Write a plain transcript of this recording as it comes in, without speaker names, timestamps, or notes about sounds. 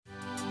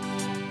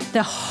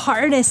The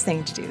hardest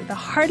thing to do, the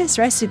hardest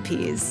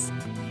recipes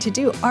to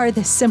do are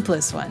the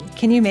simplest one.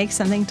 Can you make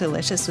something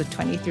delicious with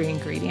 23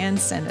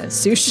 ingredients and a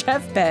sous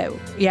chef? But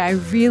yeah, I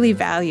really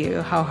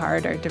value how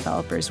hard our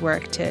developers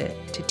work to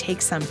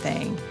take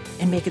something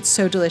and make it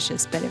so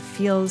delicious, but it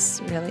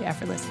feels really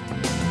effortless.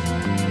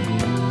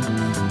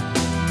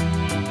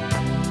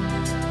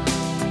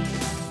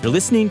 You're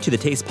listening to The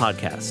Taste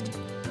Podcast.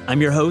 I'm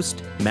your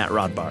host, Matt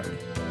Rodbard.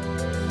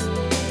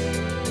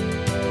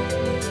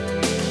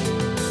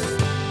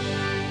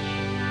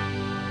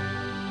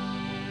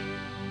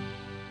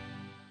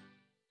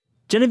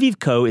 Genevieve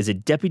Ko is a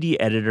deputy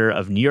editor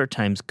of New York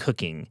Times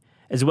Cooking,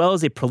 as well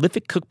as a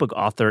prolific cookbook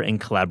author and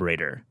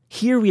collaborator.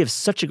 Here we have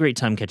such a great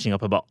time catching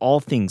up about all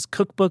things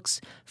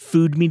cookbooks,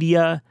 food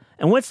media,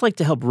 and what it's like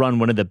to help run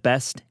one of the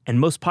best and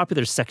most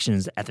popular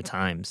sections at the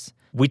Times.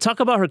 We talk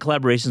about her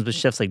collaborations with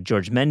chefs like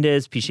George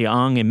Mendez, Piche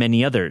Ong, and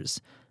many others.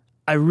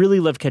 I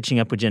really love catching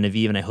up with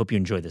Genevieve, and I hope you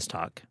enjoy this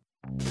talk.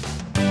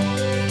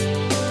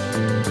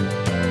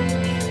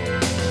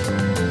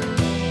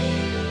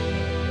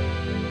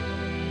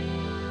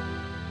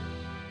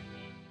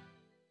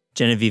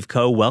 Genevieve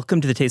Ko,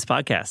 welcome to the Taste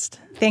Podcast.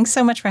 Thanks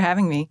so much for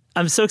having me.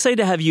 I'm so excited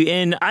to have you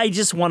in. I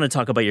just want to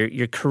talk about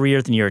your career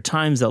at the New York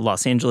Times, the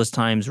Los Angeles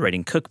Times,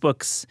 writing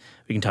cookbooks.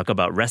 We can talk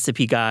about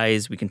recipe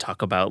guides. We can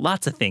talk about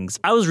lots of things.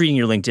 I was reading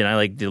your LinkedIn.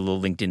 I did a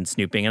little LinkedIn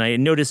snooping, and I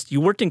noticed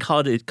you worked in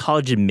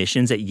college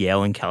admissions at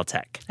Yale and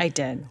Caltech. I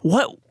did.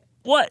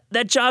 What?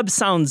 That job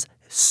sounds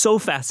so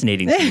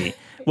fascinating to me.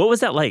 What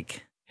was that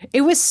like?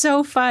 It was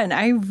so fun.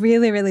 I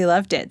really, really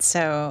loved it.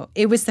 So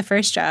it was the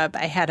first job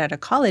I had out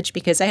of college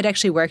because I had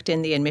actually worked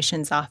in the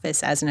admissions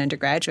office as an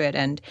undergraduate.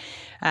 And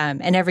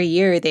every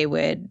year they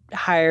would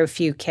hire a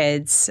few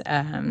kids,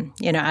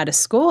 out of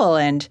school.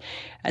 And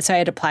so I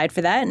had applied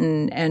for that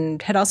and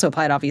had also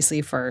applied,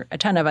 obviously, for a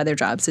ton of other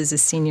jobs as a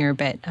senior.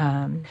 But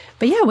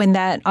yeah, when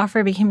that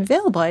offer became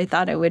available, I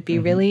thought it would be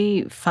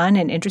really fun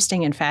and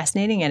interesting and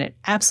fascinating. And it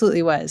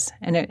absolutely was.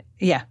 And it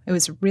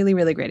was a really,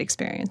 really great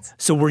experience.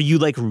 So were you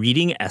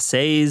reading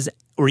essays?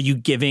 Were you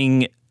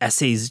giving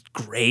essays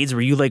grades?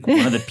 Were you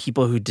one of the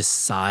people who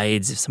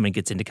decides if someone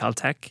gets into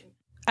Caltech?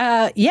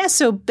 At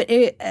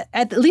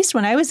least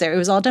when I was there, it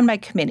was all done by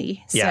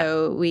committee. Yeah.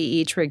 So we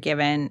each were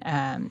given,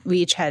 we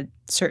each had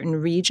certain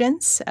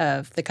regions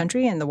of the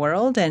country and the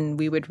world, and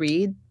we would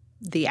read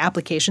the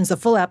applications, the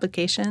full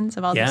applications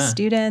of all the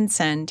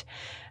students, and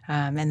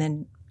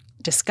then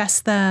discuss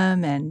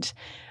them.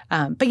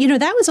 But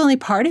that was only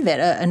part of it.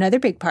 Another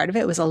big part of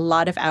it was a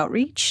lot of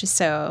outreach.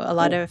 So a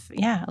lot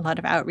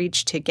of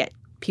outreach to get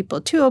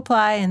people to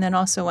apply, and then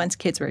also once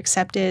kids were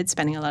accepted,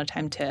 spending a lot of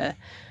time to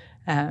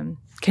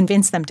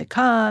convince them to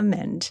come.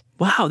 And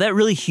wow, that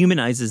really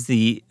humanizes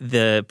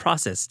the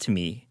process to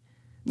me.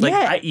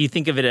 You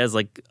think of it as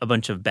a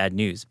bunch of bad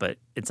news, but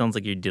it sounds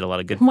like you did a lot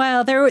of good.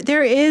 Well,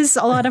 there is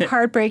a lot of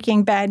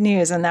heartbreaking bad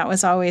news, and that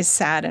was always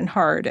sad and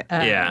hard.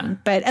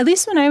 But at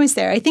least when I was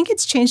there, I think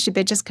it's changed a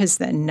bit just because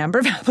the number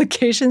of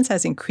applications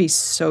has increased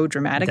so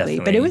dramatically.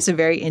 Definitely. But it was a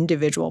very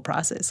individual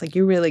process.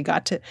 You really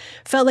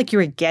felt like you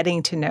were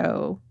getting to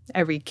know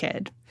every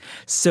kid.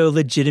 So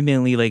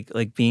legitimately,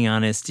 being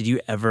honest, did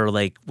you ever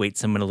weight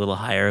someone a little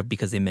higher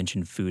because they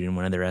mentioned food in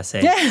one of their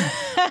essays?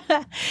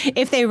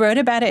 If they wrote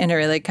about it in a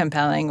really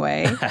compelling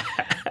way,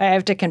 I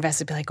have to confess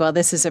to be well,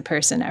 this is a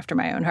person after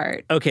my own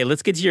heart. Okay,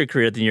 let's get to your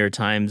career at the New York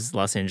Times,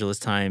 Los Angeles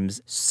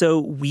Times. So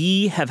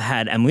we have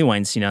had Emily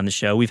Weinstein on the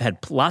show. We've had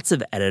lots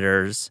of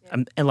editors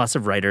and lots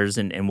of writers,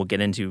 and we'll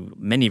get into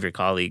many of your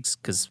colleagues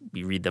because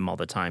we read them all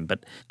the time.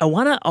 But I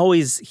want to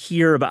always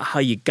hear about how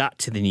you got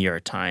to the New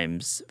York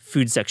Times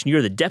food section.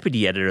 You're the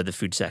deputy editor of the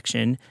food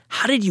section.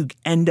 How did you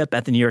end up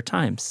at the New York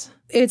Times?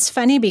 It's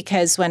funny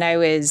because when I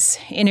was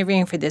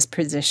interviewing for this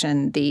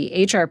position,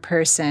 the HR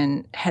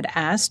person had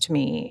asked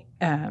me,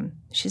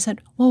 she said,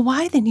 well,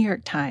 why the New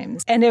York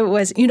Times? And it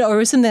was, or it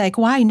was something like,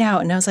 why now?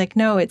 And I was like,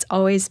 no, it's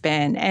always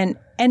been. And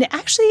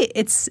actually,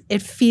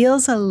 it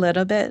feels a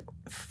little bit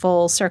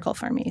full circle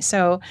for me.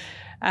 So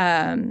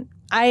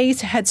I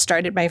had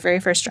started my very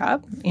first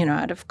job,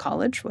 out of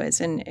college,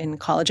 was in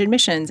college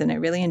admissions, and I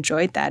really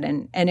enjoyed that.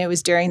 And it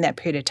was during that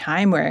period of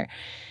time where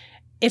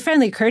it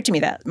finally occurred to me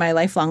that my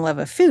lifelong love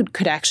of food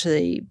could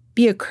actually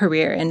be a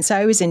career. And so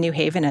I was in New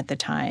Haven at the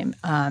time,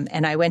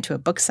 and I went to a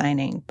book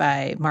signing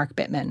by Mark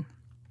Bittman.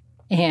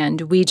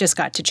 And we just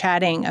got to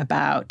chatting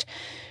about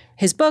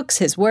his books,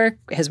 his work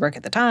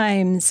at the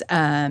Times,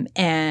 and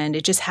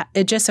it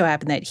just so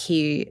happened that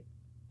he,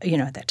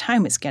 at that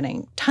time was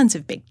getting tons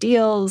of big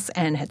deals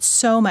and had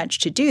so much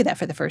to do that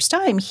for the first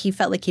time, he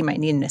felt like he might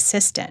need an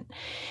assistant.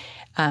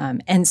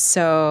 And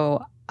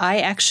so I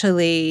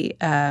actually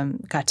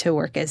got to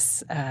work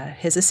as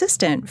his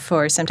assistant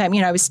for some time.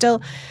 I was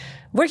still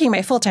working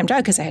my full-time job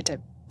because I had to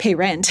pay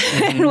rent.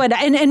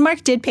 Mm-hmm. and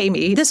Mark did pay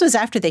me. This was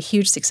after the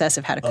huge success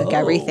of How to Cook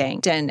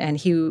Everything. And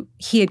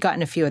he had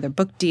gotten a few other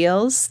book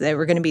deals. There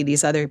were going to be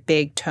these other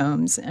big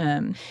tomes.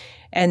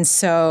 And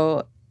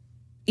so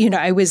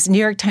I was New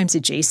York Times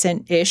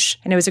adjacent-ish,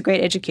 and it was a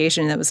great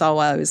education. That was all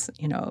while I was,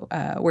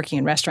 working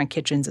in restaurant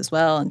kitchens as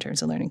well in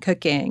terms of learning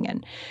cooking.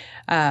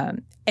 And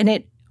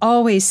it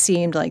always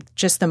seemed like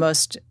just the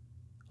most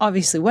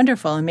obviously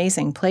wonderful,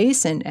 amazing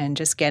place, and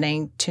just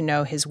getting to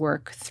know his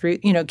work through,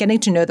 getting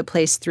to know the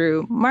place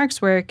through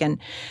Mark's work. And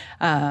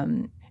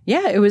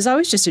it was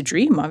always just a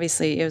dream.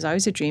 Obviously, it was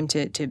always a dream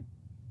to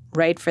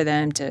write for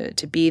them,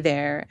 to be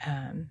there.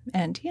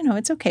 And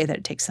it's okay that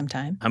it takes some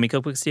time. How many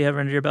cookbooks do you have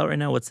under your belt right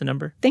now? What's the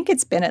number? I think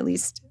it's been at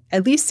least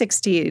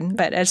 16,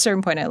 but at a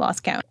certain point I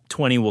lost count.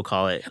 20, we'll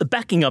call it.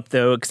 Backing up,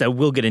 though, because I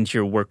will get into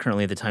your work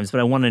currently at the Times, but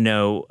I want to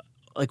know,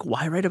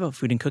 why write about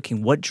food and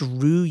cooking? What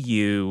drew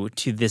you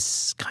to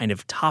this kind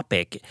of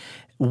topic?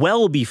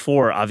 Well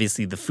before,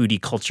 obviously, the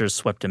foodie culture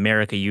swept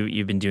America.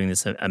 You've been doing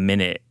this a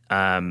minute.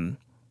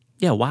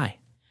 Why?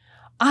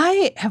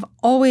 I have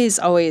always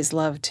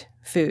loved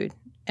food.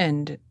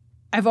 And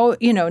I've always,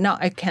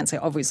 I can't say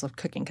always loved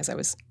cooking because I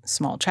was a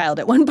small child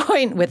at one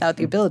point without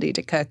the ability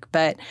to cook.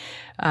 But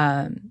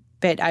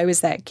I was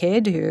that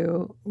kid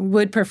who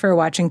would prefer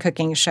watching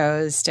cooking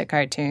shows to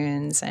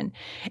cartoons.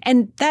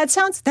 And that's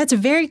a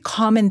very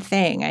common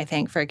thing, I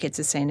think, for kids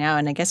to say now.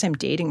 And I guess I'm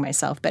dating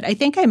myself. But I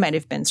think I might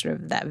have been sort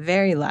of that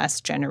very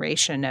last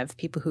generation of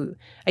people who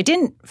I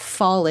didn't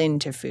fall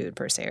into food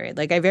per se.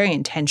 Right? I very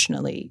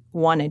intentionally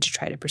wanted to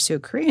try to pursue a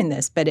career in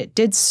this. But it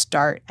did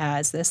start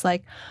as this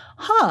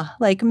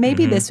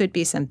maybe this would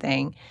be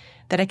something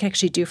that I could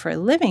actually do for a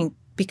living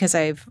because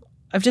I've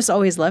just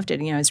always loved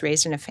it. I was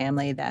raised in a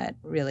family that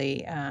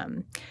really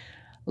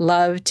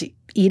loved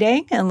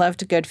eating and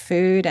loved good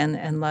food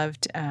and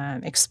loved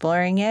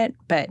exploring it.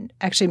 But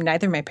actually,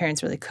 neither of my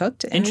parents really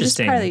cooked. And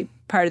Interesting. It was partly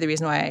part of the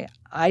reason why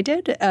I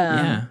did.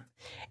 And,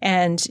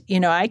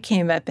 I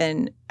came up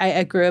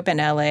I grew up in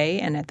LA.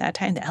 And at that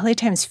time, the LA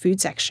Times food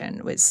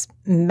section was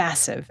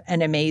massive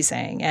and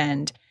amazing.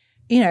 And,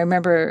 I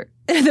remember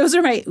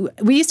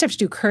we used to have to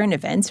do current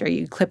events where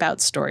you clip out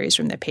stories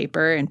from the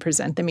paper and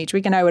present them each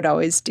week. And I would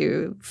always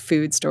do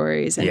food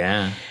stories.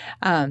 And,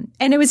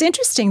 and it was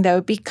interesting,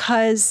 though,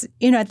 because,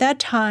 at that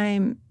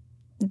time,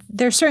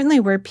 there certainly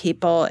were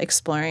people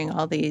exploring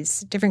all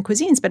these different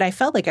cuisines, but I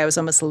felt like I was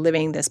almost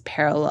living this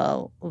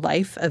parallel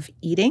life of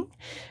eating.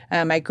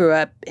 I grew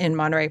up in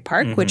Monterey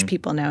Park, which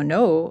people now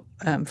know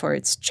for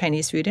its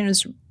Chinese food. And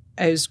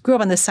I grew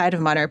up on the side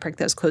of Monterey Park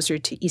that was closer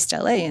to East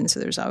LA. And so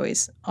there's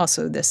always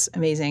also this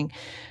amazing,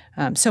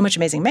 so much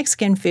amazing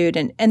Mexican food.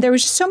 And there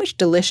was just so much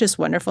delicious,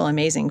 wonderful,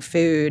 amazing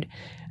food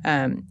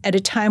at a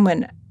time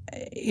when,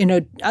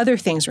 other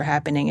things were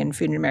happening in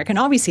food in America. And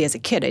obviously as a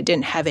kid, I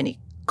didn't have any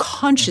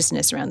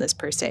consciousness around this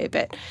per se.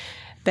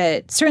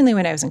 But certainly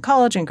when I was in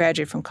college and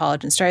graduated from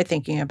college and started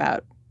thinking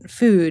about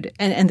food,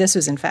 and this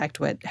was in fact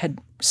what had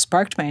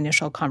sparked my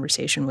initial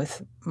conversation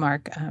with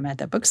Mark at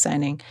that book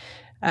signing,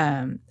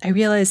 I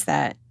realized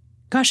that,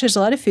 gosh, there's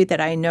a lot of food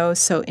that I know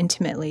so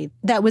intimately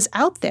that was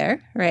out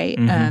there, right?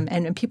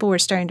 And people were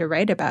starting to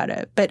write about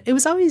it. But it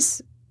was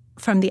always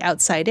from the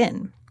outside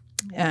in.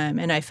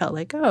 And I felt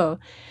like,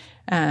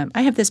 I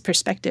have this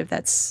perspective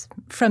that's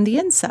from the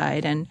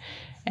inside and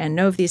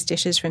know of these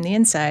dishes from the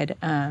inside.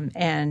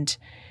 And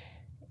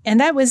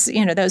that was,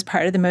 that was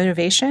part of the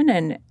motivation.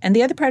 And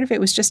the other part of it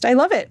was just, I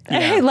love it.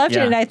 I loved it.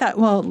 And I thought,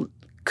 well,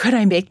 could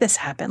I make this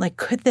happen?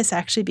 Could this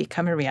actually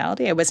become a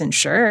reality? I wasn't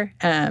sure.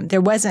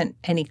 There wasn't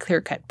any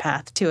clear-cut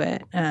path to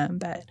it.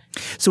 But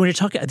so when you're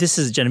talking, this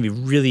is, Genevieve,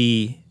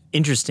 really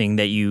interesting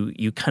that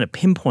you kind of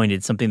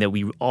pinpointed something that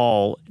we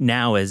all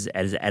now as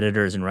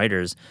editors and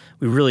writers,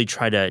 we really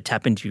try to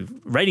tap into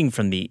writing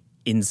from the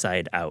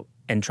inside out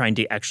and trying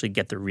to actually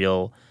get the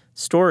real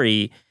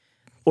story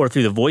or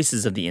through the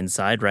voices of the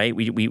inside, right?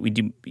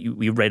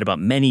 We write about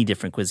many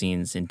different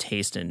cuisines in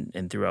taste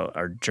and throughout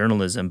our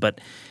journalism,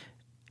 but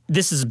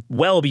this is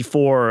well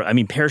before,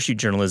 parachute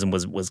journalism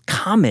was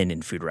common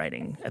in food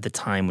writing at the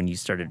time when you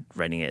started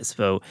writing it.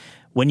 So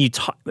when you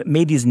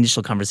made these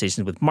initial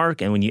conversations with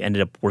Mark and when you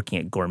ended up working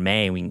at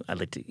Gourmet, I'd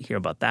like to hear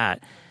about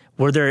that.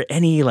 Were there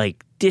any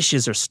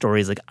dishes or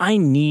stories I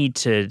need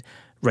to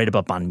write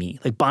about banh mi?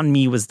 Banh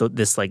mi was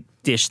this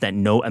dish that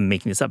I'm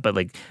making this up,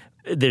 but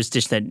there's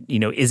dish that,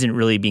 isn't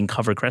really being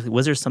covered correctly.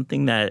 Was there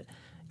something that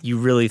you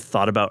really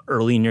thought about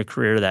early in your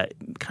career that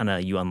kind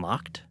of you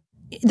unlocked?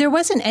 There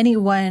wasn't any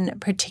one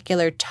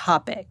particular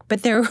topic,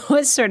 but there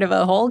was sort of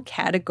a whole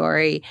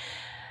category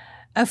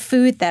of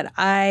food that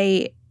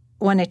I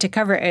wanted to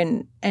cover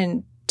and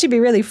to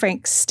be really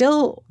frank,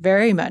 still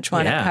very much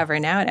want to cover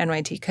now at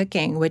NYT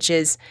Cooking, which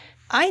is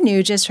I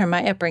knew just from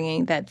my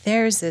upbringing that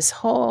there's this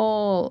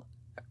whole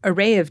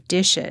array of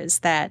dishes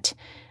that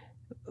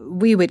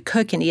we would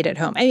cook and eat at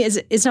home.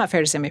 It's not fair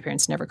to say my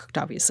parents never cooked,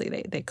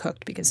 obviously. They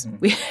cooked because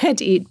we had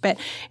to eat. But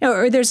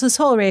or there's this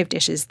whole array of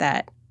dishes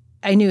that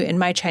I knew in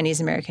my Chinese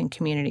American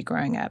community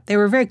growing up. They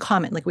were very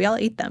common. We all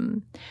ate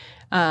them.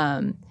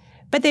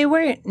 But they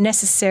weren't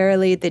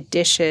necessarily the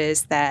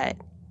dishes that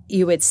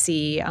you would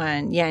see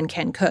on Yan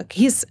Ken Cook.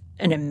 He's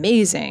an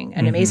amazing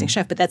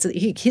chef, but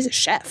he's a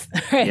chef,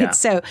 right? Yeah.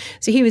 So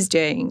he was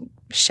doing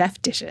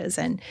chef dishes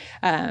and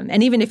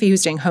even if he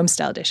was doing home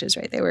style dishes,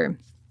 right, they were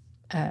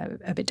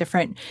a bit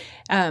different.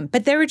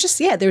 But there was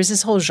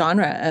this whole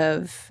genre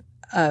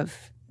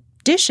of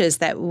dishes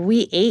that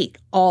we ate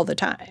all the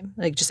time,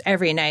 like just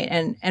every night.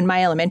 And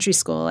my elementary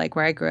school, like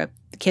where I grew up,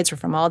 the kids were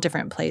from all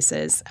different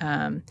places,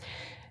 and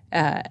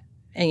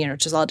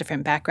just all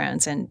different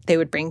backgrounds. And they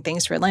would bring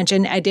things for lunch.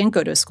 And I didn't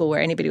go to a school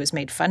where anybody was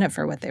made fun of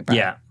for what they brought.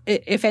 Yeah.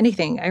 If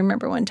anything, I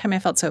remember one time I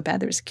felt so bad.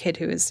 There was a kid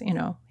who was,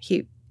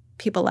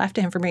 people laughed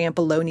at him for bringing a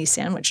bologna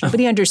sandwich.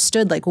 Nobody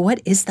understood, like,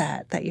 what is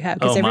that you have?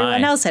 Because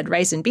everyone else had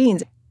rice and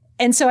beans.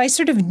 And so I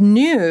sort of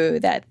knew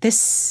that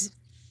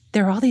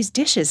there were all these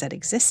dishes that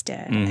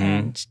existed.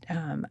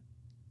 Mm-hmm.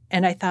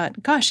 And I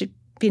thought, gosh, it'd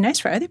be nice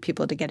for other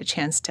people to get a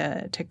chance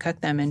to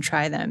cook them and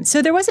try them.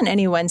 So there wasn't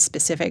any one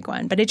specific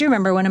one. But I do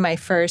remember my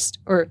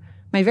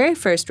very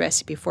first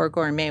recipe for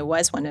gourmet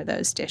was one of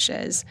those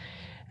dishes,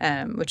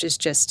 which is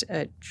just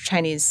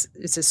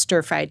it's a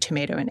stir-fried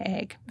tomato and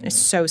egg. It's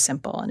so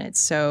simple and it's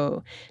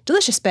so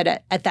delicious. But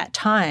at that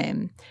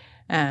time,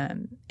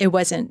 it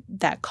wasn't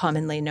that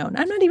commonly known.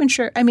 I'm not even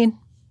sure. I mean,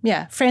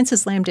 yeah,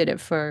 Francis Lam did it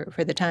for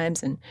the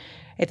Times, and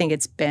I think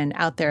it's been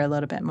out there a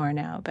little bit more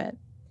now. But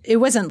it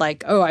wasn't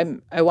like,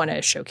 I want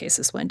to showcase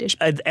this one dish.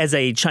 As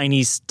a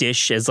Chinese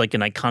dish, as like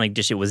an iconic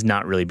dish, it was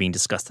not really being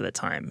discussed at the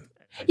time.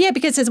 Yeah,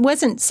 because it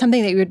wasn't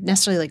something that you would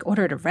necessarily like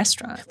order at a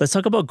restaurant. Let's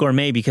talk about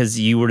Gourmet, because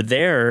you were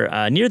there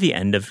near the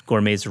end of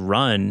Gourmet's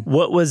run.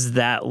 What was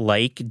that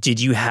like? Did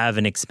you have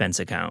an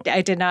expense account?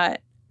 I did not,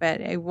 but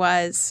it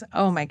was,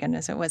 oh my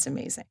goodness, it was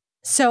amazing.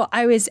 So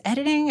I was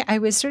editing, I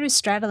was sort of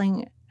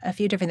straddling a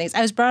few different things.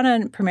 I was brought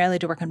on primarily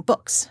to work on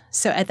books.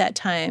 So at that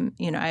time,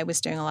 I was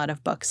doing a lot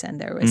of books,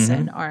 and there was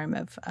an arm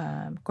of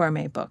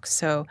Gourmet books.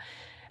 So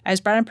I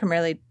was brought on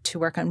primarily to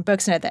work on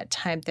books, and at that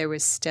time, there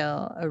was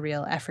still a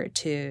real effort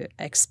to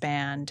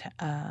expand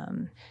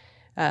on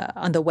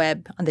the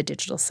web, on the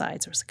digital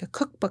side. So it was like a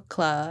cookbook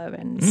club,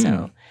 and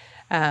so.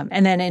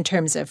 And then in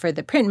terms of for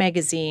the print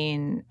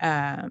magazine,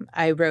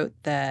 I wrote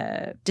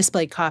the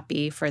display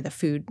copy for the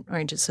food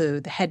oriented,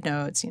 so the head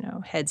notes,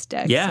 heads,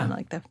 decks, and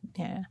like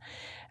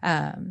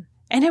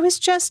and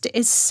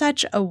it's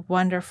such a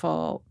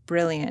wonderful,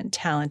 brilliant,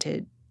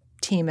 talented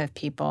team of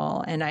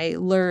people. And I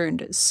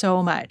learned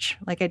so much.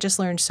 Like I just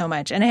learned so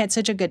much. And I had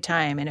such a good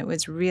time. And it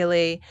was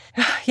really,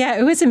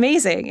 it was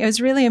amazing. It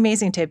was really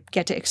amazing to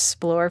get to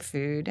explore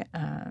food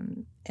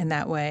in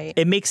that way.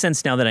 It makes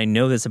sense now that I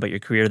know this about your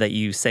career, that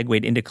you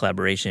segued into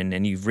collaboration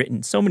and you've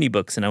written so many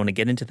books, and I want to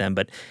get into them.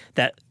 But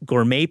that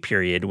Gourmet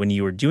period, when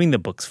you were doing the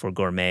books for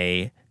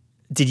Gourmet,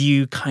 did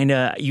you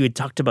you had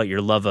talked about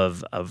your love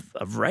of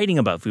writing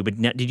about food, but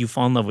did you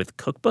fall in love with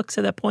cookbooks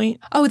at that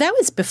point? Oh, that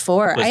was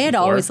before. I had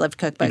always loved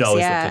cookbooks.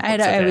 Loved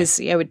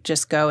cookbooks. I would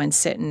just go and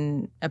sit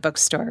in a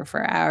bookstore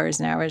for hours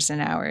and hours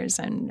and hours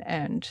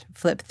and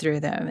flip through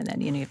them. And then,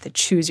 you have to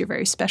choose your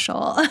very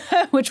special,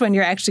 which one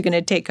you're actually going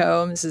to take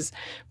home. This is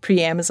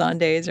pre-Amazon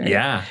days. Right?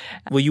 Yeah.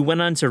 Well, you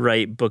went on to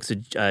write books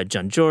with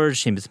John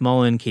George, Seamus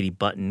Mullen, Katie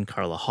Button,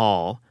 Carla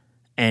Hall,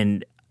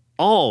 and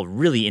all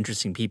really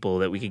interesting people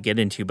that we could get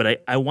into,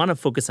 but I want to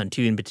focus on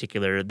two in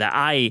particular that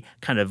I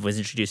kind of was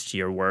introduced to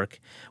your work.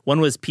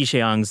 One was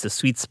Pi-Sheh Ang's The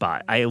Sweet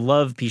Spot. I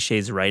love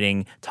Pi-Sheh's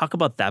writing. Talk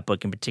about that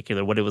book in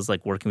particular, what it was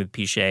like working with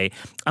Pi-Sheh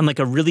on like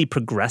a really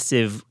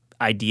progressive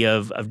idea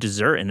of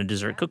dessert in a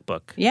dessert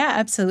cookbook. Yeah,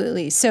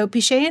 absolutely. So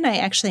Pi-Sheh and I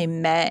actually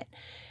met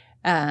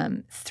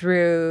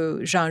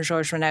through Jean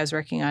Georges when I was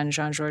working on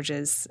Jean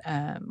Georges'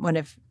 one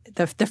of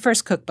the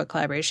first cookbook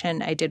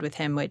collaboration I did with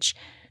him, which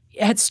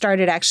had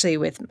started actually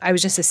with, I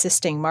was just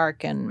assisting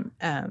Mark, and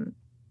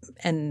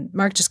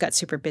Mark just got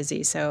super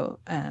busy. So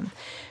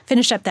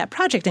finished up that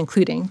project,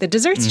 including the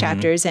desserts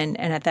chapters. And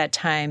at that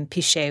time,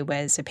 Pi-Sheh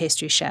was a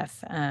pastry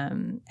chef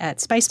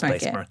at Spice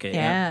Market. Spice Market,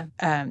 yeah.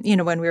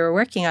 When we were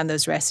working on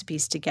those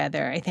recipes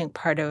together, I think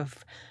part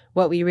of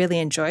what we really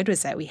enjoyed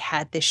was that we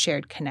had this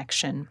shared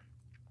connection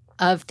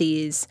of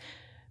these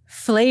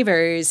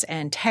flavors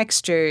and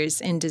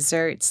textures in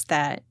desserts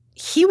that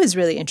he was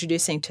really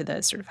introducing to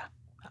the sort of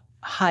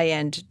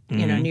high-end,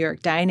 New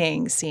York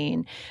dining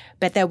scene,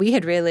 but that we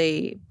had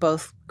really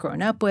both grown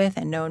up with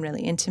and known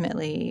really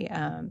intimately,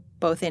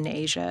 both in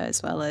Asia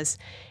as well as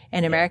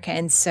in America.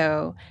 And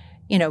so,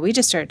 we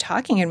just started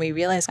talking, and we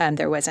realized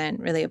there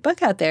wasn't really a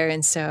book out there.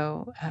 And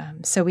so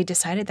we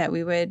decided that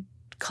we would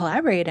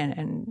collaborate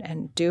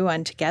and do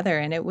one together.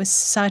 And it was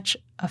such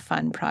a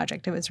fun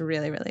project. It was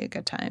really, really a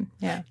good time.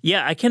 Yeah.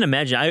 Yeah, I can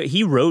imagine.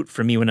 He wrote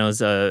for me when I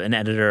was an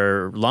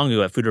editor long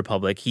ago at Food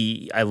Republic.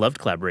 I loved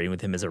collaborating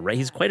with him as a writer.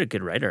 He's quite a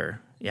good writer.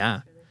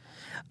 Yeah.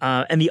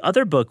 And the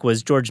other book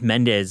was George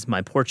Mendes,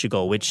 My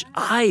Portugal, which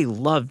I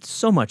loved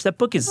so much. That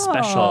book is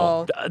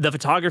special. The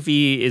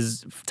photography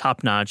is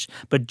top-notch,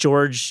 but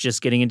George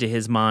just getting into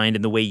his mind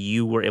and the way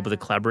you were able to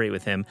collaborate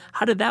with him.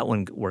 How did that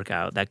one work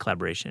out, that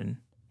collaboration?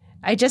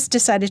 I just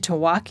decided to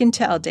walk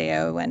into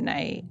Aldeo one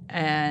night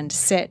and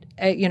sit.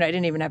 I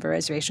didn't even have a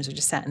reservation, so I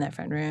just sat in that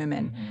front room.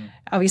 And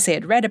obviously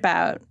I'd read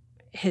about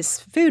his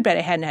food, but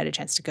I hadn't had a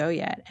chance to go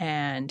yet.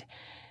 And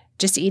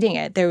just eating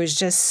it, there was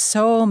just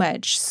so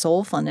much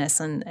soulfulness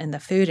in the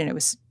food, and it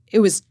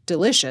was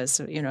delicious,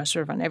 sort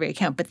of on every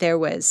account. But there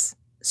was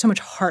so much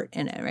heart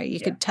in it, right? You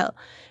could tell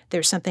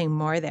there's something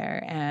more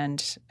there.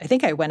 And I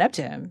think I went up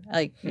to him,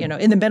 like, you know,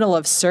 in the middle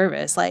of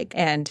service, like,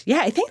 and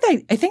yeah, I think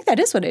that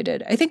is what I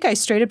did. I think I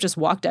straight up just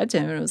walked up to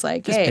him and was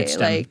like, just hey,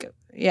 like,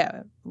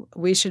 yeah,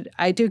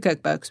 I do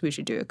cookbooks. We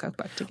should do a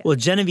cookbook together. Well,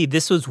 Genevieve,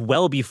 this was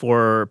well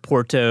before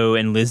Porto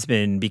and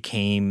Lisbon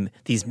became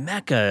these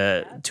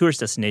mecca tourist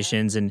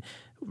destinations, and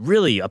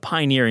really a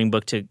pioneering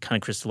book to kind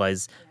of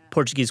crystallize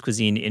Portuguese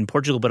cuisine in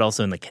Portugal, but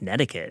also in the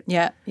Connecticut.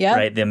 Yeah.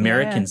 Right? The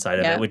American side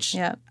of it, which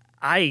yeah.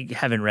 I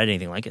haven't read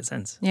anything like it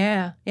since.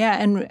 Yeah.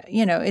 Yeah. And,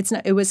 you know,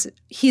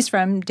 he's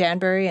from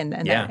Danbury and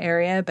that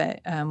area,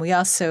 but we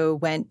also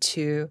went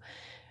to,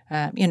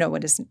 you know,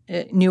 what is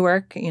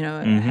Newark, you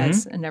know,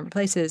 has a number of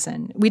places.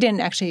 And we didn't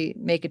actually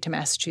make it to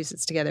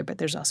Massachusetts together, but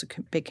there's also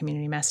a big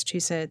community in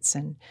Massachusetts.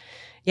 And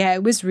yeah,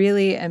 it was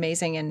really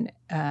amazing. And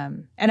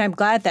I'm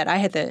glad that I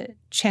had the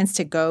chance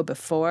to go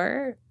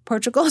before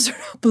Portugal sort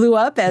of blew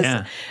up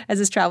as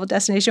this travel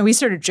destination. We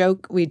sort of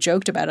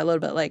joked about it a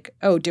little bit, like,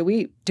 oh, do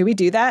we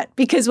do that?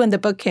 Because when the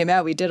book came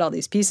out, we did all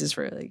these pieces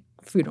for like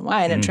Food and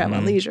Wine and Travel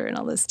and Leisure and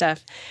all this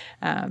stuff.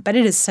 But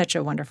it is such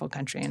a wonderful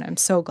country, and I'm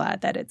so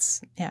glad that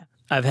it's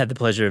I've had the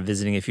pleasure of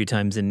visiting a few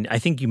times, and I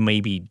think you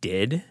maybe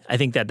did. I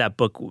think that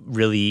book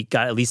really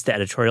got at least the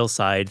editorial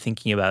side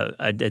thinking about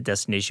a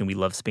destination. We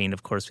love Spain,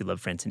 of course. We love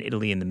France and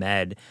Italy and the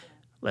Med.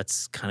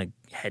 Let's kind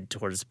of head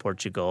towards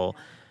Portugal.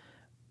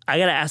 I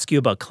got to ask you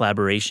about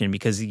collaboration,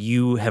 because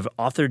you have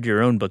authored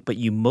your own book, but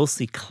you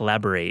mostly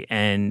collaborate,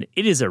 and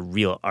it is a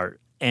real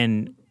art.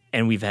 And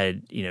we've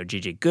had, you know,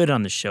 JJ Good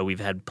on the show. We've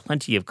had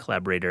plenty of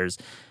collaborators.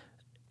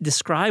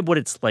 Describe what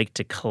it's like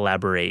to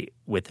collaborate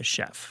with a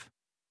chef.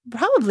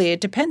 Probably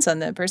it depends on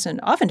the person.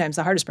 Oftentimes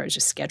the hardest part is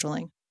just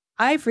scheduling.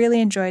 I've really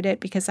enjoyed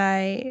it because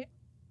I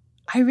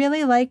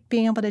really like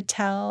being able to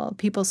tell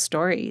people's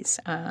stories.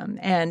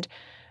 And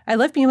I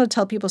love being able to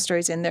tell people's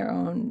stories in their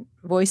own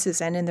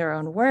voices and in their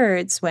own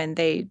words when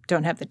they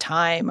don't have the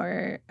time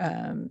or,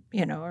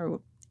 you know, or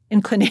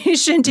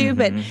inclination to.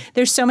 But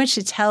there's so much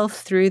to tell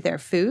through their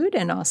food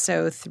and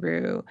also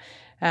through,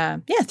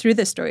 through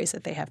the stories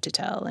that they have to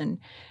tell.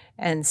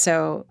 And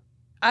so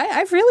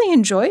I've really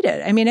enjoyed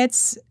it. I mean,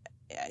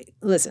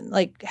 listen,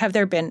 like, have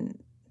there been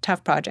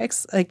tough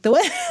projects like the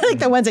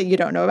ones that you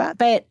don't know about?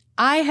 But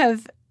I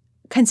have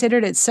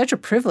considered it such a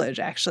privilege,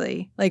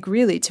 actually, like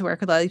really to work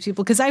with all these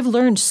people, because I've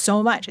learned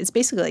so much. It's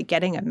basically like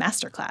getting a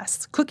master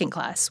class, cooking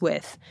class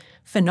with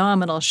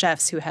phenomenal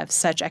chefs who have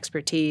such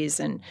expertise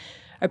in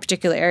a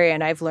particular area.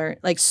 And I've learned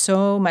like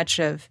so much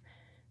of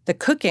the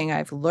cooking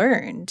I've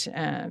learned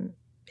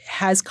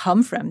has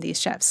come from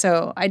these chefs.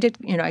 So I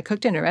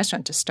cooked in a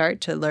restaurant to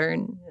start to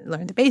learn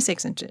the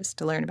basics and just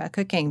to learn about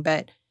cooking.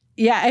 But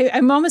yeah,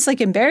 I'm almost like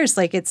embarrassed.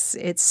 Like it's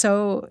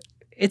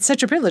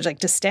such a privilege, like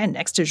to stand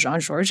next to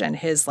Jean-Georges and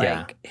his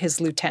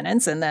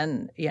lieutenants, and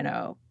then, you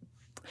know,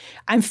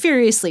 I'm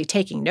furiously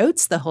taking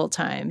notes the whole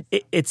time.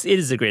 It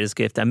is the greatest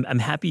gift. I'm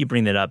happy you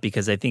bring that up,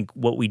 because I think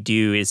what we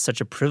do is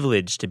such a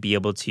privilege to be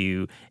able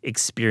to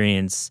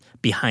experience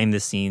behind the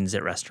scenes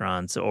at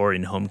restaurants or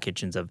in home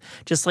kitchens of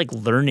just like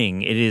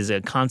learning. It is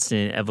a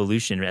constant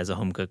evolution as a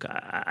home cook.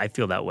 I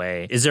feel that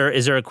way. Is there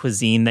a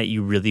cuisine that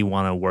you really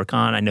want to work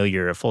on? I know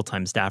you're a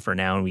full-time staffer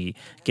now and we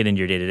get into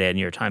your day-to-day at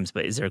New York Times,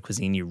 but is there a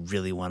cuisine you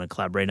really want to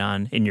collaborate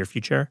on in your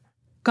future?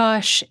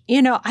 Gosh,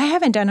 you know, I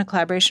haven't done a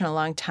collaboration in a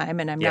long time,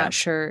 and I'm not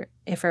sure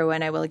if or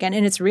when I will again.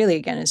 And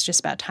it's just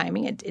about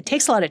timing. It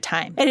takes a lot of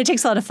time, and it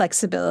takes a lot of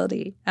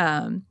flexibility,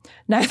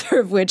 neither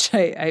of which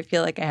I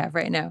feel like I have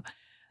right now.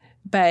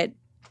 But,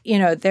 you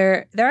know,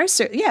 there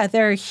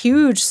are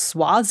huge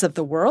swaths of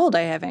the world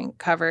I haven't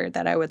covered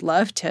that I would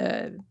love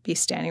to be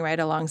standing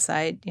right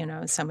alongside, you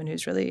know, someone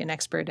who's really an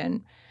expert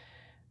in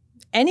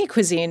any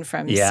cuisine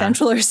from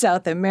Central or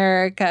South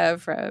America,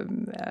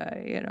 from,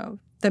 you know,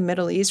 the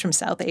Middle East, from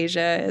South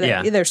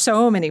Asia. There's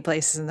so many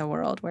places in the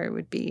world where it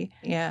would be.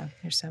 Yeah,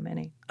 there's so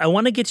many. I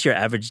want to get to your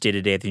average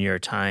day-to-day at the New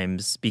York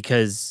Times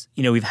because,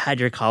 you know, we've had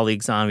your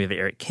colleagues on. We have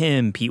Eric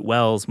Kim, Pete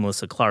Wells,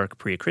 Melissa Clark,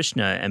 Priya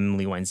Krishna,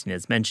 Emily Weinstein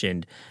as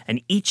mentioned.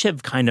 And each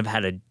have kind of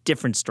had a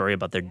different story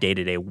about their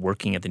day-to-day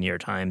working at the New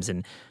York Times.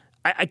 And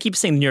I keep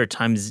saying the New York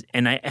Times,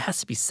 and it has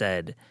to be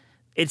said,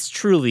 it's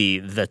truly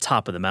the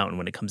top of the mountain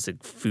when it comes to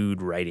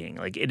food writing.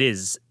 Like, it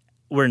is.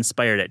 We're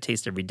inspired at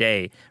Taste Every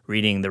Day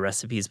reading the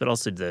recipes, but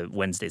also the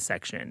Wednesday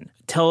section.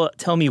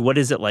 Tell me, what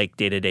is it like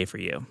day to day for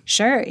you?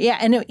 Sure. Yeah.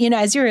 And, you know,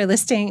 as you were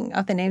listing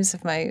off the names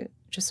of my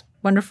just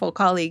wonderful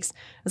colleagues,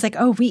 I was like,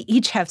 oh, we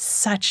each have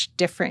such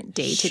different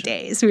day to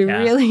days. We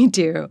really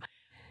do.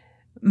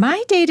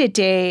 My day to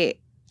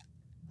day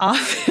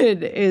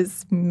often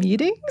is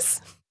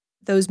meetings.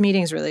 Those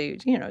meetings really,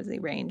 you know, they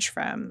range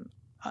from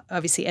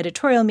obviously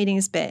editorial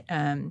meetings, but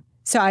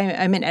so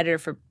I'm an editor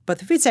for both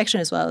the food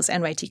section as well as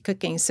NYT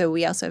Cooking. So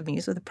we also have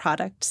meetings with the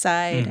product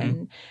side,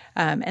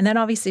 and then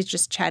obviously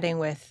just chatting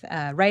with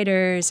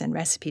writers and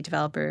recipe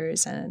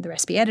developers and the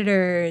recipe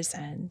editors,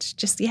 and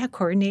just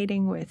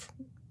coordinating with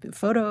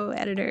photo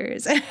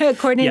editors,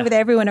 coordinating with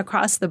everyone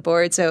across the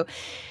board. So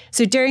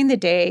during the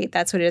day,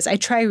 that's what it is. I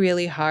try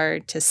really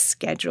hard to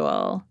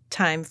schedule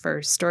time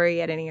for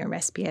story editing or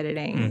recipe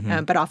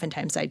editing, but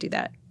oftentimes I do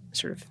that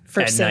sort of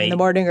first thing in the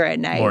morning or at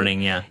night.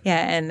 Yeah.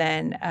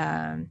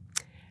 Yeah,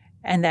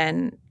 and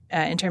then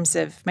in terms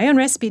of my own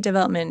recipe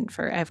development,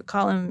 I have a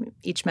column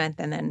each month,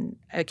 and then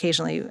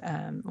occasionally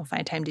we'll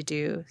find time to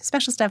do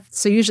special stuff.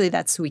 So usually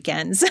that's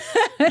weekends.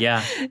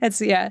 Yeah.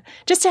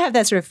 Just to have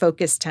that sort of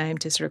focused time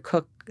to sort of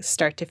cook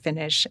start to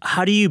finish.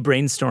 How do you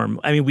brainstorm?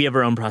 I mean, we have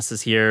our own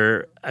process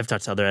here. I've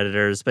talked to other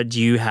editors, but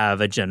do you have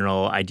a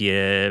general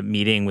idea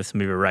meeting with some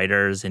of your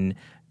writers? And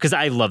because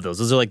I love those.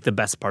 Those are like the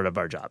best part of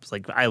our jobs.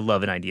 Like I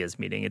love an ideas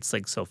meeting. It's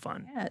like so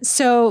fun. Yeah.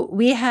 So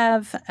we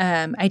have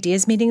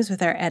ideas meetings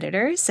with our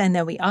editors, and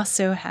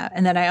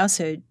then I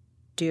also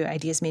do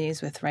ideas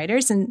meetings with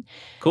writers. And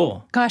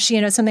cool. Gosh,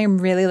 something I'm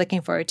really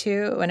looking forward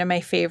to. One of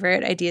my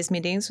favorite ideas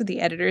meetings with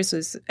the editors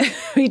was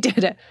we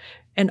did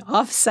an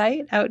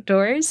offsite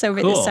outdoors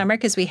over the summer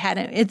because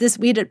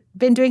we'd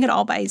been doing it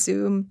all by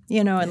Zoom,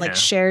 and like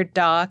shared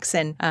docs,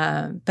 and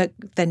but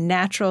the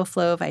natural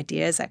flow of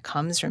ideas that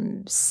comes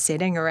from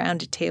sitting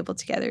around a table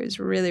together is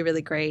really,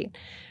 really great.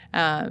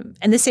 And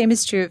the same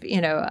is true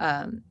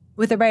of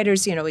with the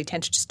writers. We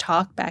tend to just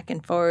talk back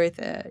and forth,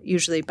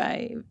 usually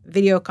by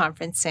video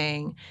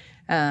conferencing.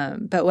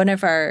 But one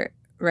of our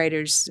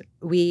writers,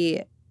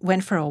 we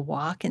went for a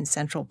walk in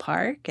Central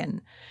Park,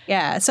 and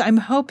so I'm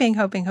hoping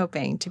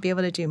to be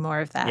able to do more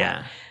of that.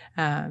 Yeah.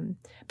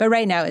 But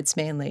right now it's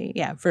mainly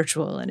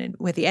virtual and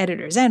with the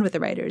editors and with the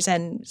writers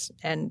and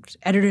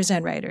editors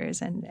and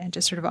writers and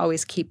just sort of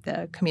always keep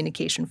the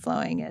communication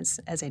flowing as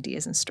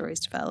ideas and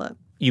stories develop.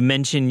 You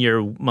mentioned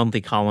your monthly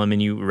column and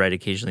you write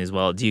occasionally as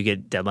well. Do you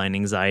get deadline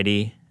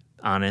anxiety?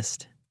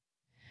 Honest?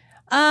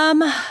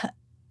 Yeah,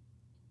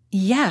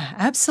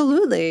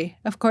 absolutely.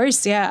 Of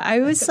course. Yeah. I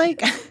was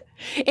like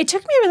it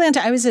took me a really long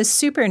time. I was a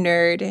super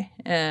nerd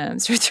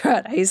sort of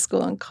throughout high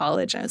school and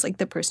college. I was like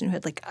the person who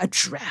had like a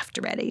draft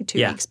ready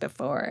 2 weeks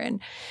before.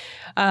 And,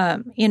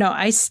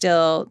 I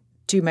still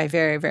do my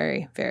very,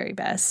 very, very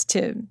best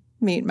to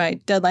meet my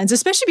deadlines,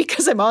 especially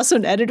because I'm also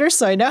an editor.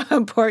 So I know how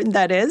important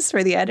that is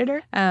for the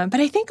editor. But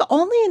I think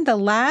only in the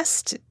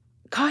last,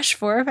 4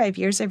 or 5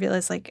 years, I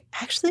realized like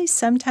actually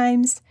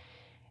sometimes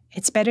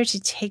it's better to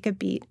take a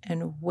beat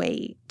and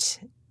wait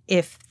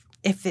if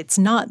it's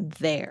not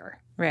there.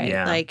 Right.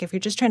 Yeah. Like if you're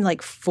just trying to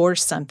like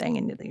force something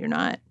and you're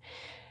not,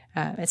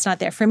 it's not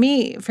there. For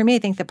me, I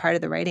think the part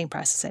of the writing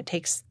process that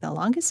takes the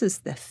longest is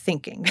the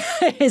thinking,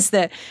 is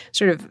the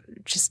sort of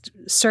just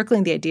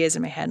circling the ideas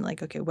in my head and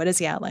like, okay, what is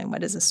the outline?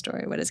 What is the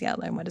story? What is the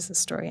outline? What is the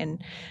story?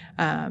 And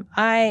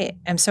I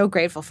am so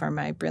grateful for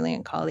my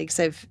brilliant colleagues.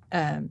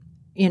 I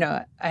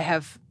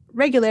have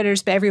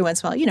regulators, but every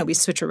once in a while, we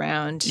switch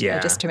around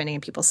just depending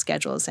on people's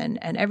schedules. And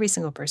every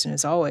single person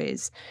has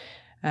always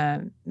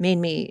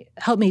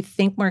helped me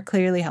think more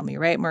clearly, helped me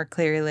write more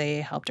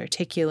clearly, helped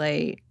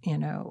articulate,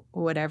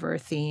 whatever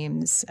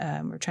themes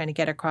we're trying to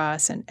get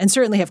across, and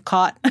certainly have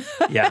caught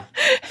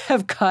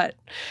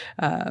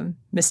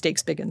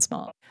mistakes big and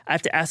small. I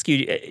have to ask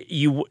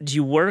you, do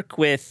you work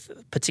with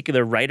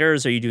particular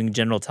writers, or are you doing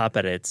general top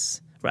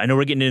edits? I know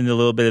we're getting into a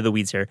little bit of the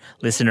weeds here,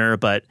 listener,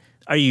 but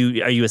are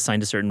you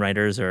assigned to certain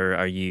writers, or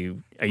are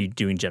you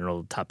doing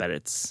general top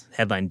edits,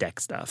 headline deck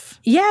stuff?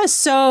 Yeah,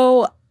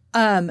 so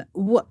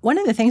one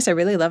of the things I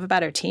really love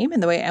about our team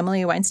and the way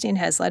Emily Weinstein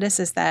has led us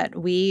is that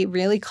we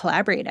really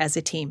collaborate as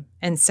a team.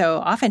 And so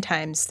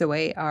oftentimes the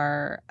way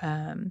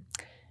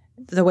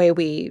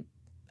we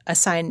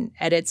assign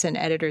edits and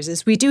editors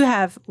is we do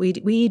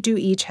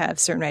each have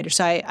certain writers.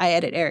 So I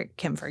edit Eric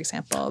Kim, for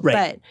example.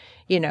 Right.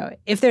 But,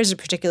 if there's a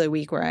particular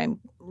week where I'm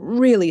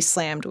really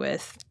slammed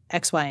with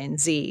X, Y, and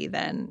Z,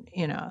 then,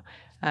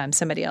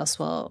 somebody else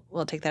will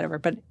take that over.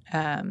 But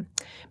yeah,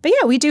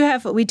 we do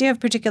have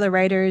particular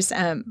writers.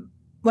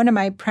 One of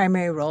my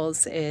primary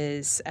roles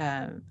is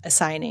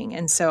assigning,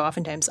 and so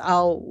oftentimes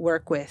I'll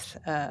work with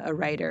a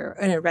writer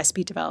and a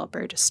recipe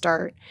developer to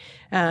start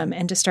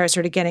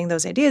sort of getting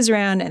those ideas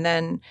around, and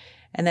then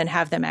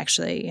have them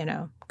actually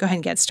go ahead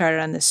and get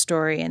started on this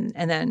story, and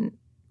then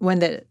when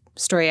the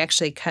story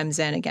actually comes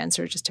in, again,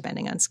 sort of just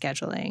depending on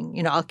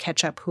scheduling, I'll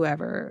catch up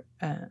whoever,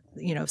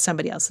 if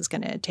somebody else is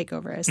going to take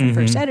over as the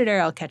first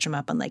editor, I'll catch them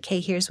up on like, hey,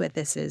 here's what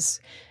this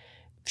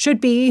should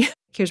be.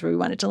 Here's where we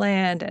want it to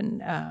land.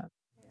 And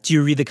do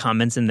you read the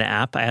comments in the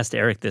app? I asked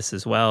Eric this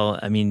as well.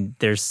 I mean,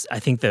 I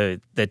think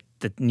the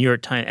New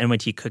York Times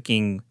NYT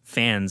Cooking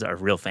fans are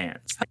real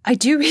fans. I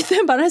do read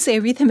them, but honestly, I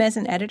read them as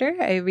an editor.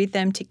 I read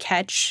them to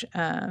catch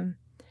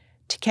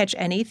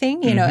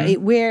anything.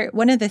 Where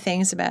one of the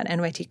things about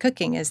NYT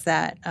Cooking is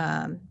that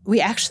we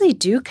actually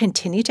do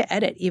continue to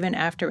edit even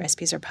after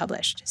recipes are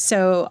published.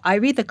 So I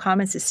read the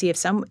comments to see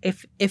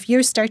if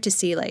you start to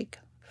see like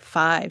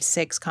 5,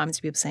 6 comments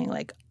of people saying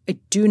like, I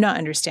do not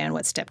understand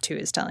what step 2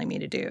 is telling me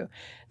to do,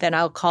 then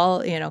I'll call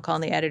in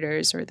the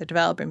editors or the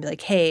developer and be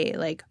like, hey,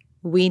 like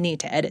we need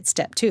to edit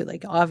step 2.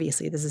 Like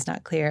obviously this is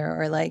not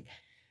clear, or like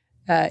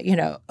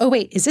oh,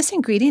 wait, is this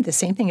ingredient the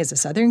same thing as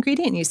this other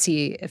ingredient? And you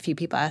see a few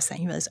people ask that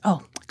and you realize,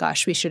 oh,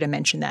 gosh, we should have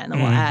mentioned that. And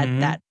then we'll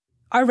add that.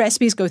 Our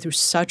recipes go through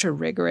such a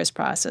rigorous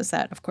process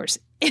that, of course,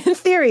 in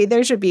theory,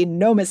 there should be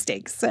no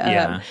mistakes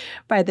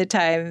by the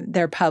time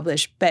they're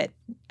published. But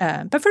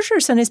for sure,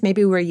 sometimes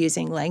maybe we're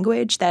using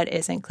language that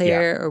isn't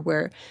clear, or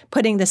we're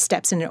putting the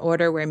steps in an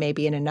order where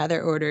maybe in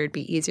another order it'd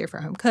be easier for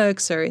home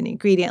cooks, or in the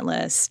ingredient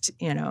list,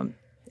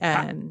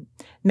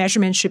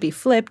 measurements should be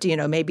flipped.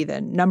 Maybe the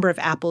number of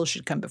apples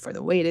should come before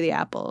the weight of the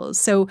apples.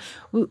 So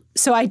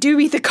I do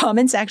read the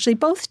comments actually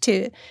both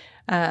to.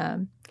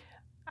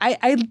 I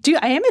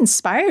am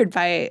inspired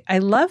by, I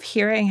love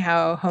hearing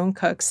how home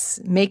cooks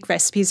make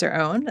recipes their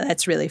own.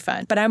 That's really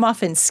fun. But I'm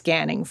often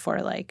scanning for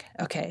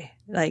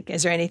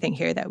is there anything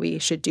here that we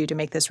should do to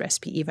make this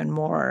recipe even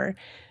more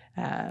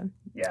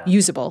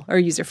usable or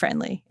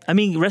user-friendly? I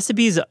mean,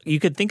 recipes, you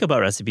could think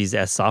about recipes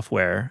as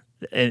software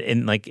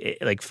and like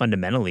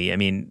fundamentally, I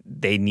mean,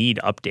 they need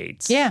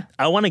updates. Yeah.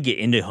 I want to get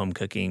into home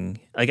cooking.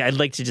 I'd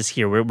like to just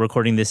hear, we're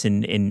recording this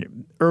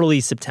in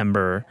early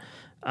September.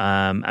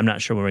 I'm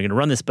not sure when we're going to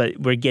run this, but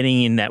we're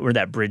getting in we're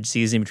that bridge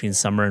season between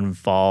summer and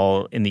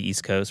fall in the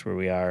East Coast where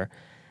we are.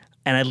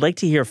 And I'd like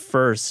to hear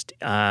first,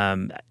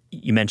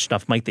 you mentioned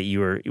off mic that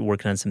you were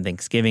working on some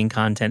Thanksgiving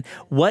content.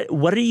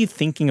 What are you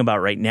thinking about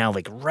right now?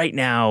 Like right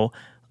now,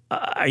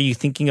 are you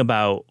thinking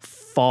about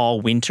fall,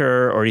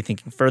 winter, or are you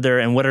thinking further?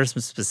 And what are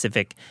some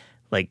specific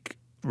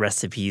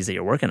recipes that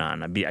you're working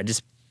on? I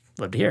just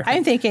love to hear.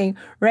 I'm thinking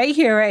right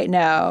here, right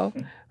now,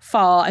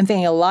 fall. I'm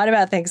thinking a lot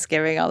about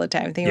Thanksgiving all the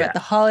time. I'm thinking about the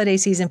holiday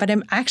season, but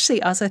I'm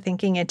actually also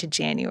thinking into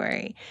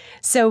January.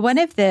 So one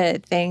of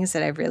the things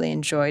that I've really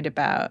enjoyed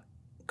about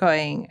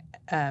going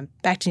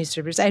back to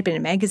newspapers, I'd been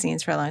in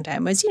magazines for a long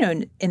time, was,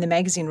 in the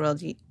magazine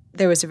world,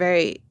 there was a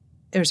very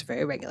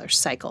regular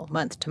cycle,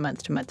 month to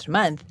month to month to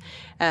month.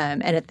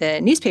 And at the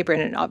newspaper,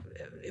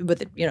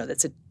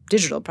 that's a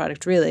digital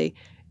product really,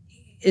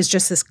 is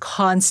just this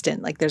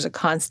constant, there's a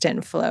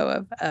constant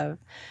flow of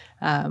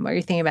what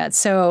you're thinking about.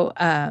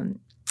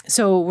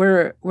 So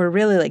we're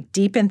really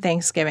deep in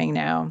Thanksgiving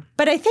now.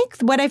 But I think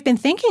what I've been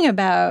thinking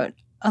about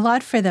a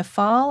lot for the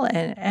fall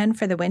and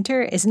for the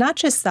winter is not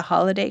just the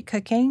holiday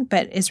cooking,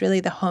 but is really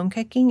the home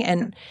cooking.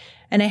 And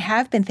I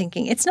have been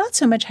thinking, it's not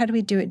so much how do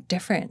we do it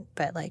different,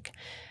 but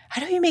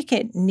how do we make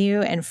it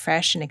new and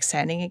fresh and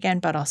exciting again,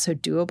 but also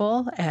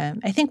doable?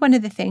 I think one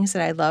of the things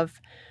that I love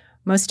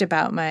most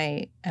about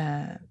my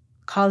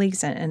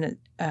colleagues and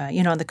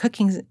on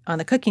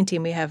the cooking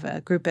team, we have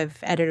a group of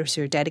editors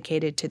who are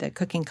dedicated to the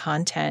cooking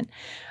content,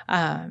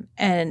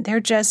 and they're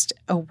just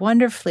a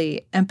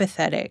wonderfully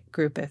empathetic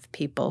group of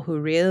people who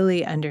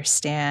really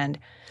understand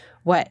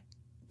what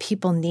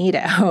people need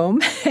at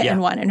home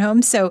and want at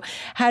home. So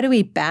how do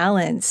we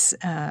balance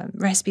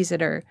recipes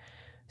that are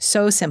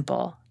so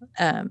simple?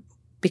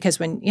 Because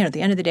when, at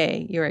the end of the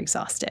day, you're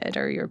exhausted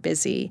or you're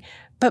busy,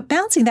 but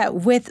balancing that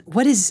with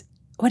what is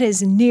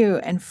new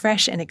and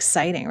fresh and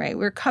exciting, right?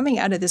 We're coming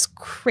out of this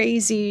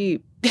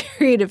crazy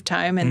period of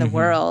time in the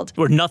world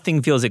where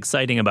nothing feels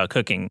exciting about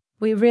cooking.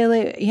 We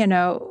really,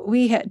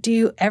 do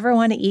you ever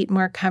want to eat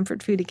more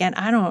comfort food again?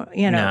 I don't,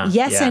 No.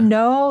 Yes and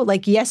no.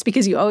 Yes,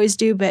 because you always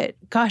do, but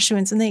gosh,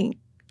 when something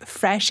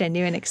fresh and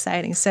new and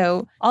exciting.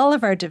 So all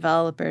of our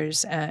developers,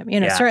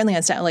 certainly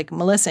on staff, like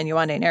Melissa and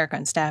Yewande and Eric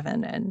on staff,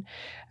 and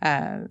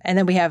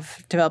then we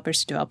have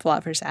developers who develop a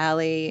lot for us.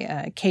 Ali,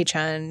 Kay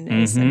Chun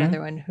is another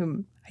one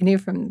whom I knew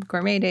from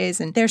Gourmet Days.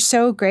 And they're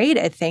so great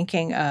at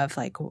thinking of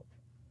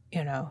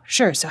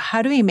sure, so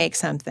how do we make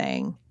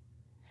something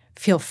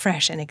feel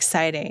fresh and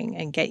exciting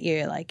and get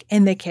you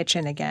in the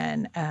kitchen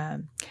again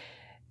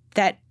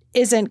that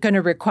isn't going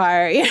to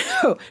require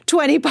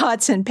 20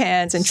 pots and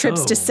pans and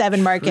trips to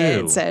 7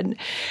 markets. And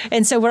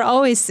so we're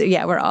always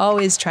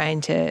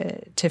trying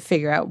to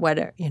figure out what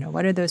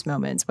are those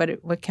moments,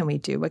 what can we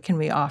do, what can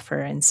we offer.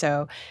 And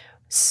so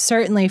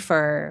certainly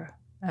for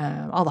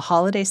all the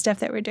holiday stuff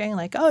that we're doing,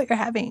 you're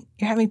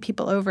having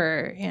people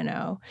over,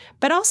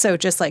 but also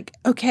just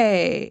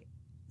okay,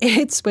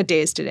 it's what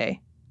day is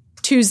today?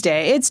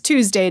 Tuesday. It's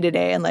Tuesday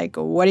today. And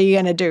what are you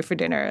going to do for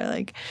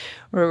dinner?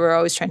 We're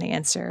always trying to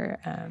answer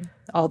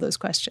all those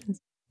questions.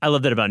 I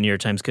love that about New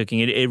York Times Cooking.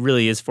 It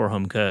really is for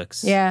home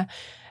cooks. Yeah.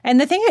 And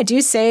the thing I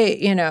do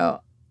say,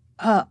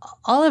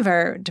 all of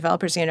our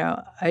developers,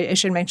 I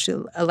should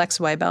mention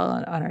Alexa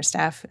Weibel on our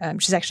staff.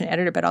 She's actually an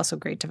editor, but also a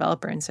great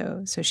developer. And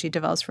so she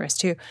develops for us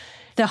too.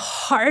 The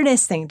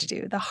hardest thing to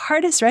do, the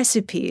hardest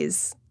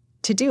recipes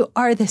to do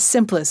are the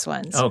simplest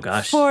ones. Oh,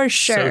 gosh. For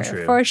sure. So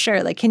true. For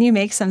sure. Can you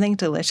make something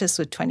delicious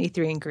with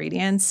 23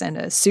 ingredients and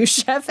a sous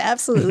chef?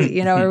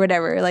 Absolutely, or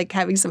whatever,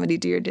 having somebody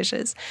do your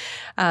dishes.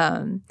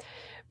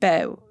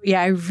 But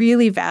yeah, I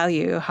really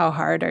value how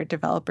hard our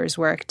developers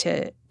work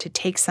to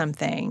take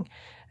something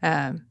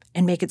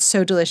and make it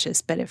so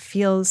delicious, but it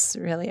feels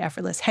really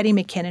effortless. Hetty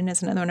McKinnon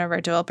is another one of our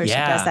developers who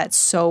does that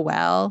so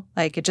well.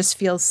 It just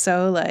feels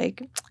so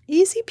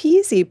easy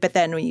peasy. But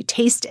then when you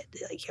taste it,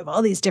 you have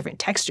all these different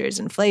textures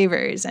and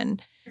flavors and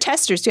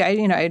testers too. I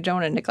don't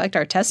want to neglect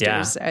our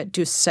testers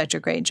do such a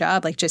great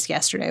job. Just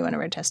yesterday, one of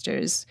our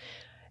testers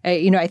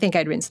I think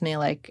I'd written something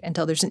like,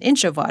 until there's an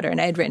inch of water,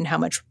 and I had written how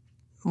much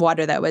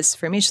water that was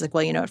for me. She's like,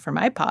 well, you know what, for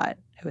my pot,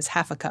 it was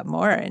half a cup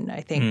more, and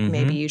I think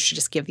maybe you should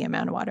just give the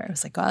amount of water. I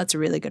was like, oh, that's a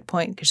really good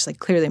point, because she's like,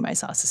 clearly my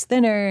sauce is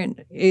thinner,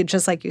 and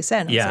just like you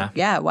said. I was like,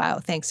 yeah, wow,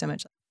 thanks so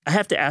much. I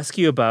have to ask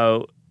you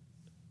about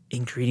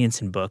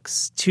ingredients in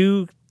books.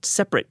 Two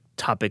separate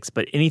topics,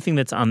 but anything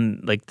that's on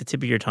like the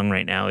tip of your tongue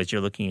right now as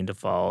you're looking into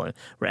fall.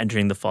 We're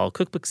entering the fall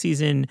cookbook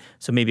season,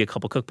 so maybe a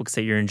couple cookbooks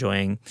that you're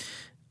enjoying.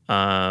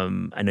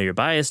 I know you're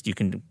biased. You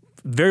can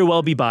very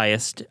well be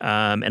biased.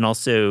 And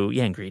also,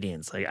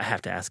 ingredients. Like, I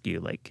have to ask you,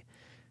 like,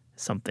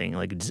 something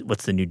like,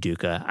 what's the new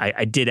Dukkha?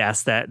 I did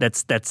ask that.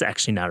 That's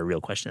actually not a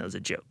real question. That was a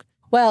joke.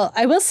 Well,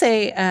 I will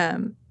say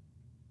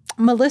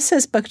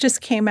Melissa's book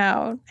just came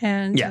out,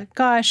 and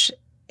gosh,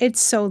 it's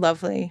so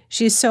lovely.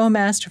 She's so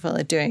masterful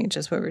at doing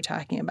just what we're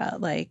talking about,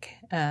 like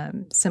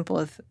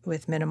simple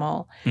with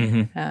minimal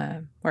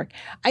work.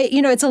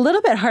 It's a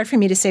little bit hard for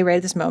me to say right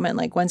at this moment,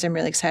 like ones I'm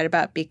really excited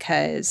about,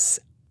 because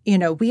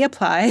we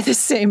apply the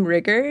same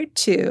rigor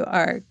to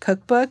our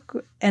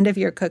cookbook, end of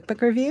year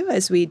cookbook review,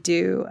 as we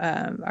do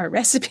our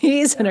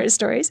recipes and our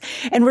stories.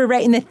 And we're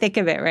right in the thick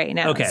of it right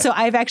now. Okay. So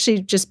I've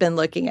actually just been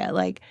looking at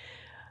like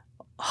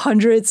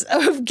hundreds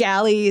of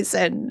galleys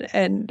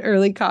and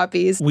early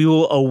copies. We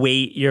will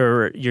await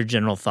your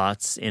general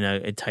thoughts in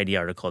a tidy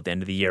article at the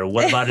end of the year.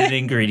 What about an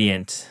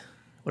ingredient?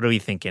 What are we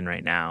thinking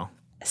right now?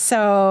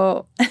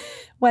 So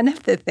one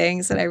of the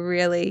things that I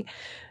really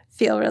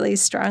feel really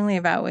strongly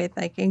about with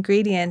like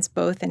ingredients,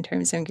 both in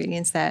terms of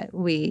ingredients that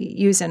we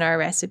use in our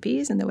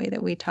recipes and the way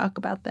that we talk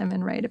about them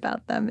and write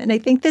about them. And I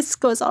think this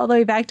goes all the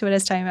way back to what I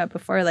was talking about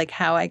before, like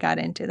how I got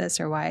into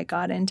this or why I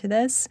got into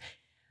this.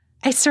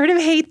 I sort of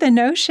hate the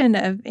notion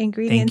of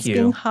ingredients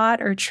being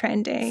hot or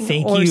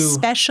trending or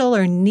special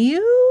or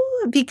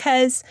new,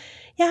 because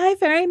I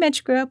very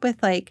much grew up with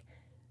I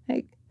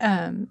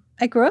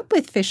grew up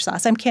with fish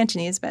sauce. I'm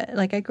Cantonese, but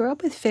like I grew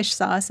up with fish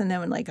sauce, and then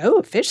when like,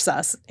 oh, fish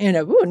sauce,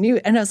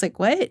 new. And I was like,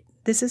 what?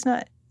 This is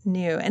not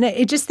new. And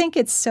I just think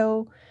it's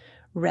so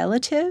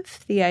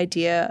relative, the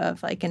idea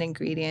of like an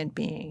ingredient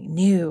being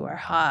new or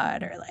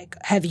hot, or like,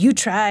 have you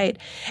tried?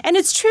 And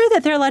it's true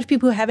that there are a lot of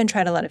people who haven't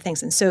tried a lot of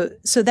things. And so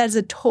that's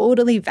a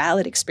totally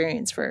valid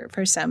experience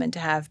for someone to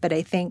have. But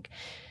I think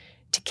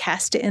to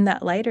cast it in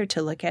that light, or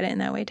to look at it in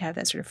that way, to have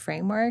that sort of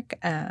framework,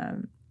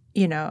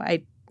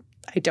 I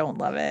don't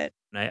love it.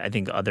 I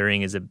think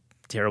othering is a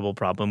terrible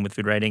problem with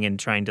food writing, and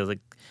trying to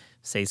like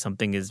say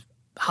something is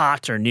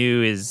hot or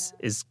new is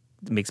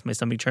makes my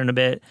stomach turn a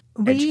bit.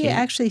 We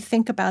actually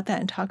think about that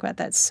and talk about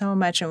that so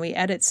much, and we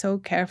edit so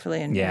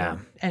carefully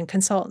and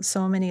consult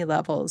so many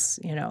levels,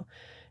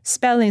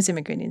 spellings of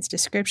ingredients,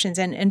 descriptions,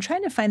 and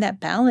trying to find that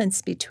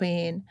balance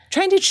between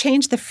trying to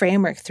change the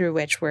framework through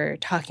which we're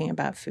talking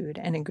about food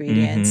and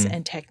ingredients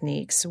and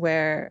techniques,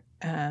 where,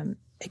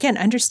 again,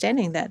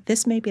 understanding that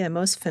this may be the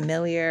most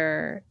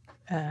familiar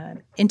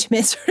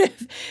intimate sort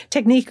of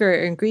technique or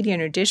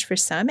ingredient or dish for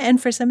some,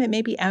 and for some it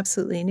may be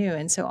absolutely new.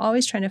 And so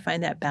always trying to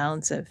find that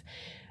balance of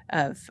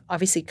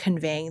obviously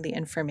conveying the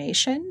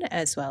information,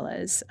 as well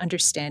as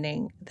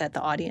understanding that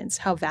the audience,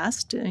 how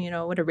vast,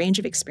 what a range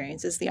of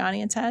experiences the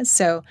audience has.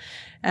 So,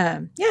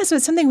 so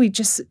it's something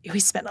we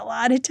spend a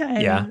lot of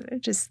time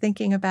just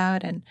thinking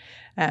about. And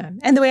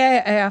the way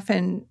I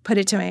often put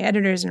it to my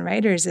editors and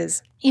writers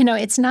is,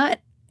 it's not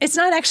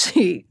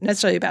actually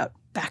necessarily about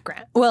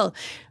background. Well,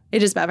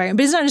 it is about background,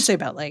 but it's not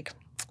necessarily about like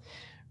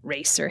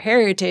race or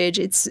heritage.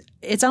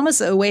 It's almost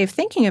a way of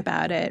thinking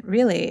about it,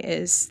 really,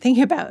 is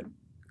thinking about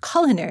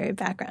culinary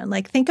background.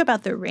 Like, think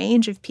about the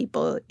range of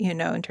people,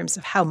 in terms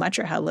of how much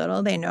or how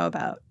little they know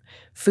about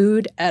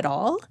food at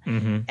all.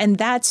 And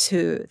that's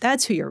who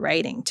you're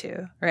writing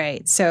to,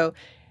 right? So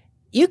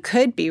you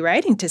could be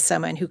writing to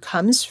someone who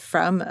comes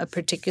from a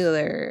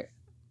particular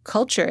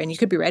culture, and you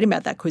could be writing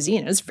about that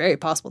cuisine. It's very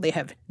possible they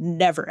have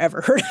never, ever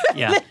heard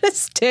of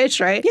this dish,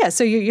 right? Yeah,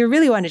 so you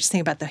really want to just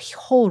think about the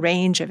whole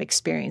range of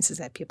experiences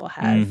that people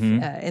have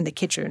in the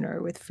kitchen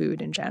or with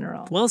food in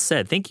general. Well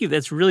said. Thank you.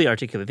 That's really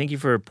articulate. Thank you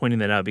for pointing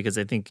that out, because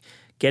I think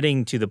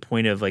getting to the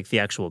point of like the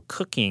actual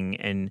cooking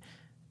and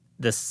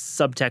the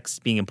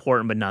subtext being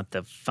important, but not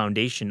the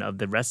foundation of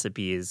the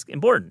recipe, is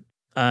important.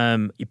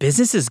 Your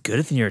business is good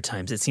at the New York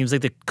Times. It seems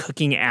like the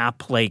cooking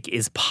app like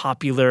is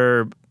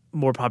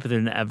more popular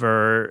than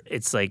ever.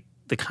 It's like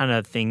the kind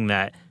of thing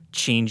that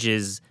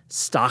changes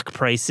stock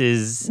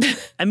prices.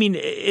 I mean,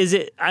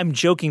 I'm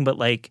joking, but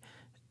like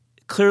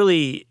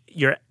clearly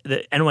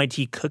the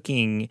NYT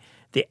Cooking,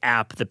 the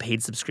app, the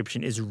paid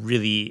subscription is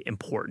really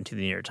important to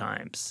the New York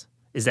Times.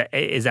 Is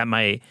that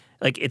my,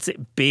 like, it's a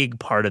big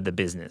part of the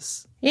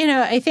business?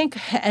 I think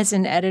as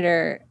an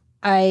editor,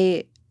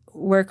 I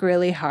work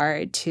really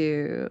hard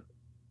to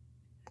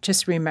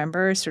just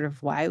remember sort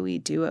of why we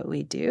do what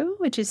we do,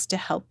 which is to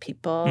help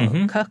people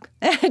cook,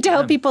 to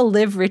help people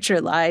live richer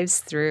lives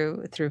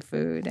through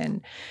food.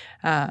 And,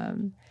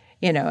 and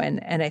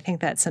I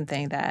think that's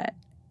something that,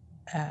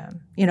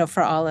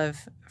 for all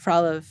of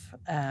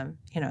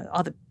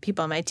all the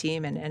people on my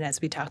team, and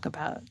as we talk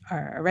about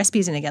our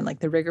recipes, and again, like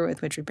the rigor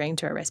with which we bring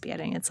to our recipe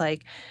editing, it's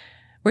like,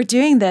 we're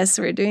doing this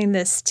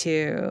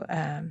to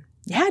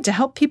to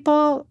help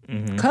people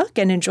cook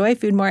and enjoy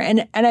food more.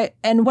 And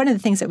one of the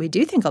things that we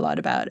do think a lot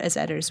about as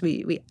editors,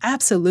 we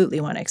absolutely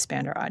want to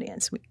expand our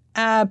audience. We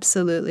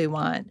absolutely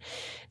want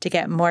to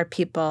get more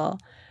people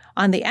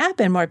on the app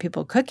and more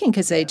people cooking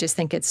because they just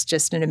think it's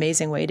just an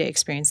amazing way to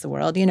experience the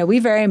world. You know, we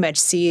very much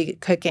see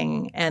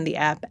cooking and the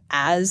app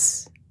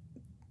as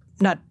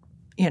not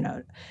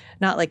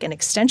like an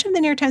extension of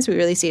the New York Times. We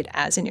really see it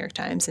as a New York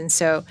Times. And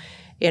so,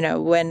 you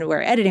know, when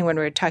we're editing, when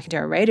we're talking to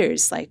our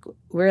writers, like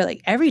we're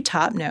like every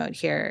top note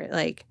here,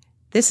 like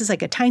this is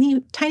like a tiny,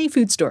 tiny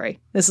food story.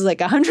 This is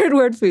like a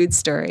 100-word food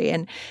story.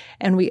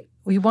 And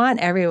we want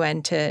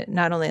everyone to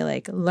not only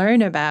like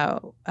learn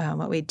about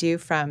what we do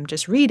from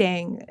just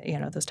reading, you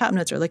know, those top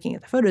notes or looking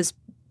at the photos,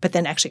 but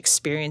then actually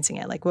experiencing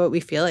it. Like what we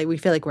feel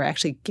like we're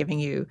actually giving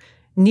you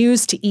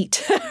news to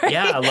eat. Right?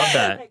 Yeah, I love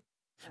that.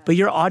 But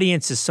your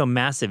audience is so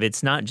massive.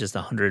 It's not just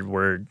a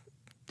 100-word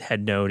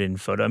head note and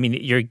photo. I mean,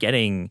 you're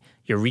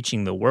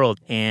reaching the world.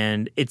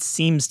 And it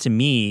seems to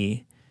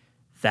me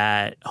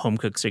that home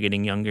cooks are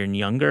getting younger and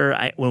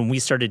younger. When we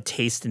started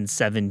Taste in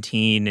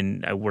 2017,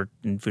 and I worked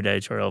in food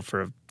editorial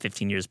for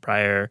 15 years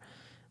prior,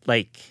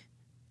 like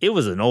it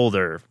was an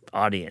older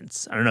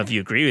audience. I don't know if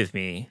you agree with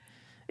me.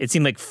 It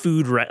seemed like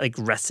like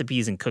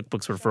recipes and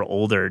cookbooks were for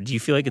older. Do you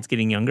feel like it's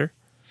getting younger?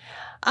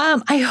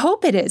 I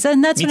hope it is.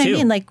 And that's Me what too. I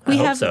mean. Like we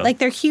have so. like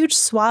they're huge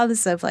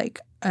swaths of like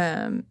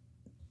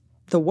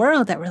the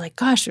world that we're like,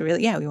 gosh,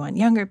 we want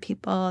younger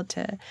people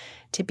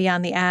to be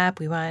on the app.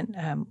 We want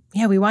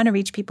we want to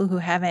reach people who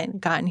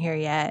haven't gotten here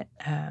yet.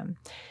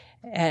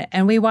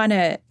 And we want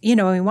to,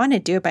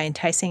 do it by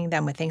enticing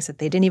them with things that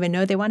they didn't even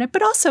know they wanted,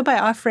 but also by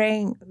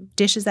offering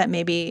dishes that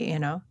maybe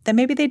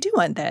they do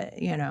want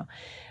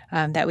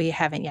that we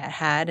haven't yet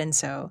had. And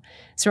so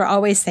we're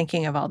always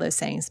thinking of all those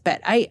things.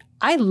 But I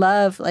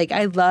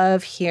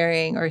love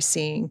hearing or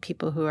seeing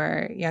people who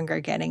are younger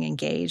getting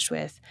engaged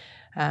with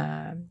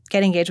our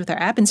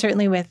app, and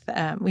certainly with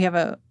we have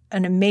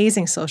an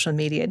amazing social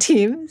media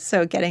team.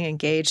 So getting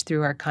engaged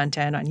through our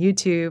content on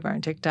YouTube or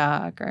on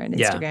TikTok or on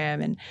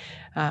Instagram. And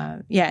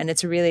and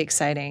it's really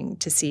exciting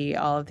to see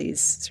all of these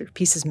sort of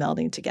pieces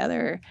melding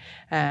together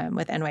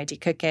with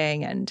NYT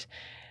Cooking. And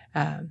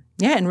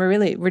and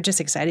we're just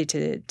excited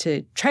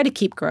to try to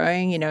keep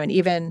growing, and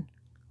even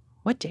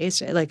what day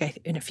is it? Like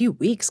in a few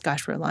weeks,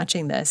 gosh, we're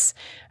launching this.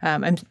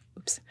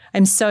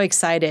 I'm so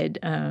excited.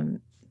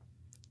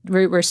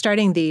 We're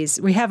starting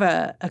these. We have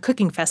a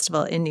cooking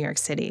festival in New York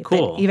City.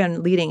 Cool. But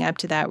even leading up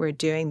to that, we're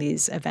doing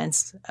these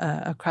events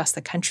across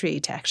the country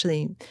to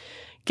actually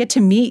get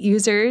to meet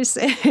users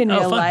in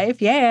real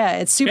life. Yeah,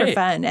 it's super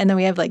fun. And then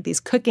we have like these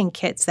cooking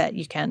kits that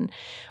you can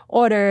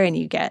order, and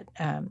you get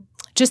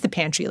just the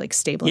pantry like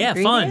staple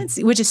ingredients,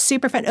 which is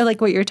super fun. Like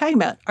what you're talking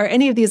about. Are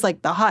any of these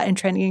like the hot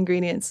and trendy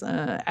ingredients?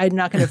 I'm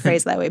not going to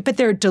phrase it that way, but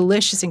they're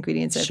delicious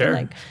ingredients that have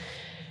been like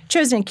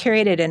chosen and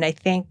curated. And I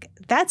think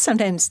that's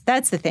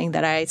the thing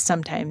that I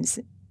sometimes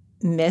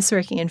miss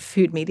working in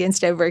food media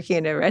instead of working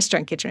in a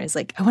restaurant kitchen. Is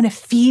like, I want to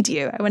feed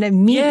you. I want to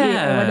meet you.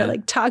 I want to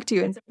like talk to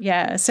you. And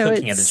so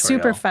cooking it's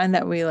editorial. super fun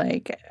that we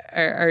like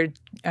are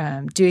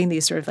doing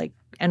these sort of like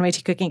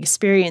NYT cooking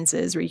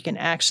experiences where you can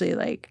actually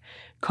like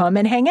come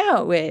and hang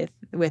out with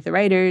the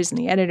writers and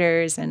the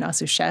editors and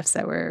also chefs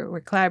that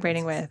we're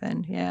collaborating with.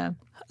 And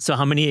So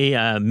how many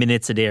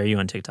minutes a day are you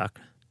on TikTok?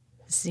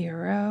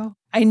 0.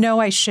 I know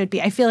I should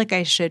be. I feel like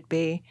I should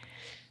be.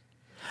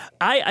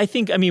 I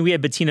think, we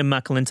had Bettina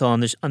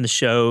McAlintal on the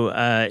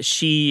show.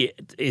 She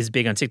is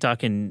big on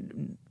TikTok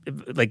and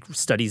like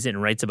studies it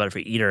and writes about it for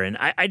Eater. And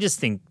I just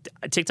think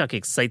TikTok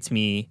excites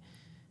me.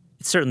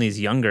 It certainly is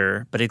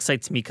younger, but it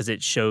excites me because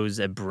it shows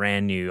a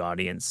brand new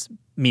audience,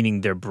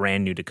 meaning they're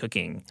brand new to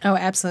cooking. Oh,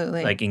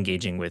 absolutely. Like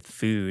engaging with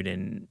food,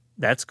 and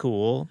that's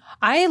cool.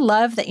 I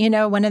love that.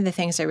 One of the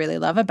things I really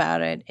love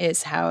about it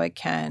is how it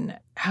can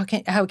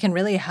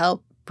really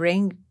help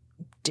bring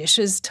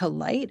dishes to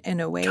light in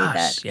a way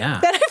that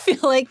I feel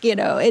like,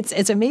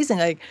 it's amazing.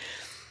 Like,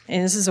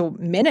 and this is a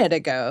minute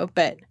ago,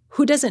 but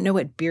who doesn't know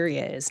what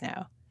birria is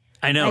now?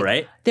 I know,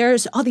 right? There are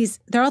all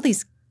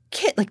these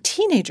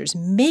teenagers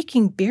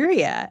making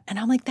birria, and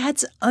I'm like,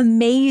 that's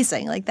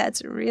amazing. Like,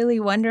 that's really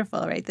wonderful,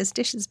 right? This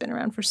dish has been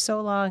around for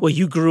so long. Well,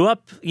 you grew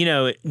up,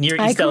 near East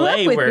LA, I grew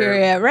up with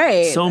birria,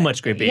 right? So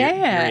much great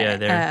birria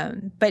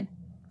there.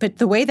 But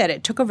the way that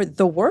it took over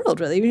the world,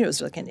 really, it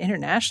was like an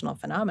international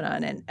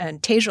phenomenon. And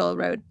Tejal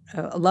wrote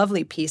a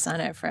lovely piece on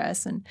it for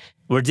us. And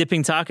we're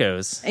dipping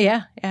tacos.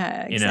 Yeah,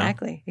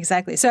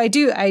 exactly. So I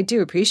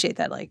do appreciate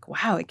that. Like,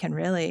 wow, it can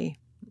really,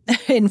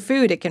 in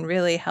food, it can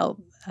really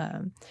help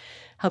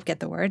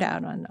get the word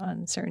out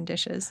on certain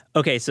dishes.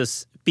 Okay, so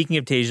speaking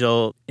of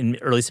Tejal, in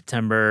early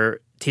September,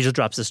 Tejal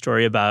drops a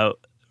story about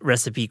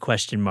recipe ?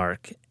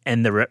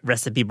 And the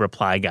recipe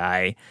reply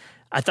guy.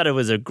 I thought it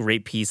was a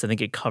great piece. I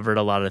think it covered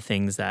a lot of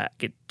things that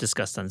get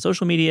discussed on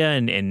social media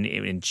and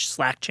in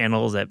Slack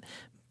channels at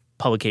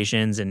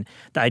publications. And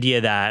the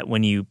idea that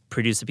when you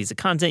produce a piece of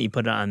content, you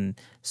put it on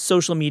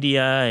social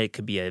media. It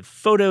could be a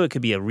photo, it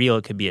could be a reel,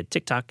 it could be a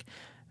TikTok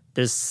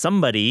there's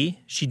somebody,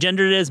 she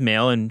gendered it as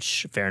male, and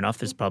fair enough,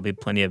 there's probably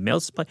plenty of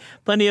males,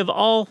 plenty of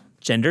all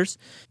genders.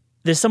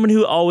 There's someone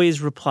who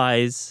always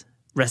replies,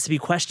 recipe ?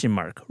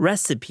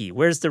 Recipe,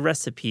 where's the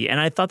recipe? And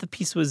I thought the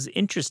piece was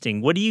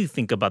interesting. What do you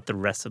think about the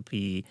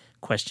recipe ?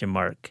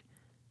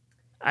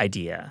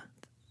 Idea?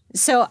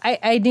 So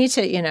I need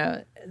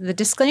to, the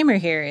disclaimer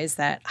here is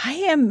that I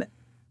am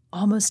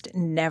almost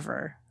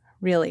never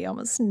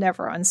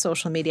on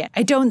social media.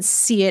 I don't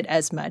see it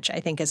as much, I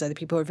think, as other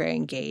people who are very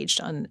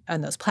engaged on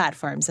those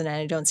platforms, and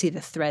I don't see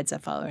the threads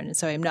that follow. And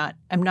so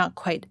I'm not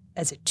quite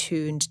as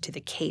attuned to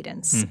the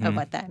cadence of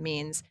what that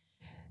means.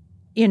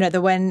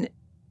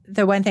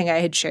 The one thing I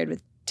had shared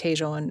with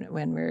Tejal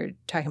when we were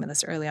talking about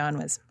this early on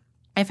was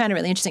I found it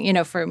really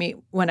interesting. For me,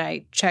 when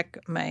I check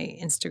my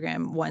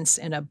Instagram once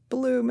in a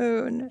blue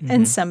moon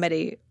and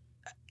somebody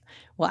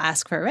will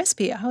ask for a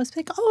recipe, I was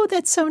like, oh,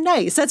 that's so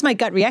nice. That's my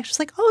gut reaction. It's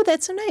like, oh,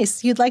 that's so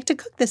nice. You'd like to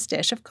cook this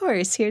dish. Of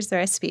course. Here's the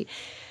recipe.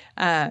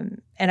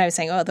 And I was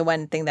saying, the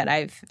one thing that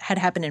I've had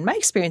happen in my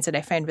experience that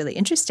I find really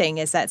interesting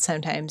is that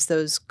sometimes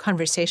those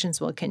conversations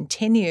will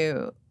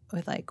continue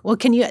with like, well,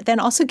 can you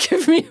then also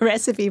give me a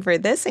recipe for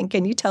this? And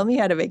can you tell me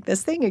how to make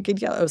this thing?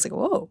 I was like,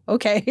 whoa,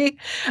 okay.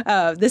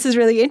 This is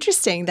really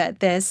interesting that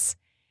there's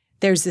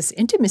this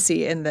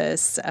intimacy in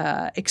this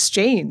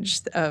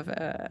exchange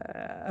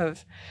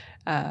of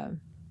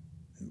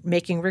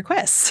making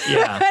requests.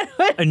 Yeah.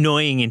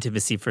 Annoying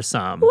intimacy for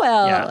some.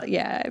 Well,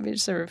 yeah. I mean,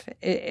 sort of,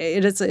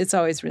 it's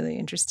always really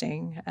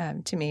interesting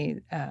to me.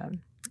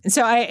 And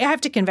so I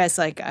have to confess,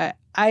 like,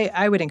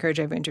 I would encourage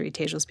everyone to read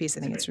Tejal's piece. I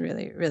think it's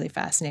really, really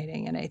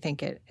fascinating. And I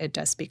think it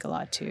does speak a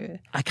lot to...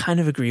 I kind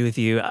of agree with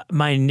you.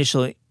 My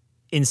initial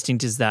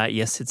instinct is that,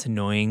 yes, it's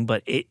annoying,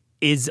 but it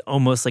is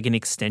almost like an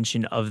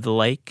extension of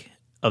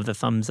the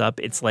thumbs up.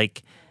 It's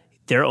like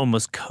they're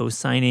almost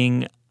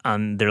co-signing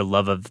on their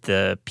love of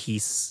the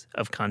piece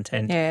of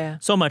content. Yeah.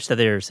 So much that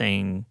they're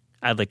saying,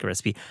 I'd like a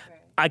recipe. Right.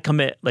 I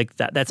commit like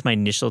that. That's my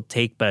initial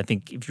take. But I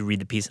think if you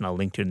read the piece, and I'll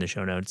link to it in the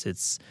show notes,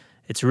 it's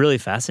really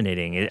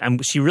fascinating.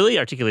 She really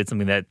articulates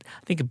something that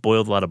I think it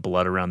boiled a lot of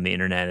blood around the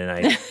internet,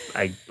 and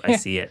I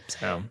see it.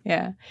 So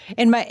yeah,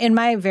 in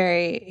my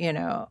very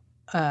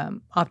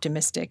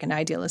optimistic and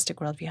idealistic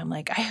worldview, I'm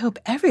like, I hope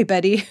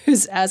everybody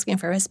who's asking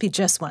for a recipe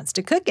just wants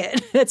to cook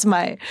it. It's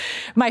my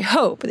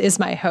hope. Is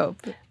my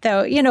hope.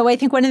 Though I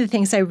think one of the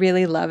things I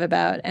really love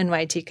about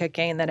NYT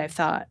cooking that I've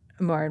thought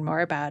more and more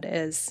about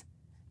is,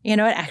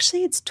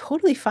 actually, it's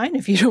totally fine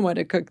if you don't want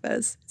to cook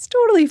this. It's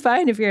totally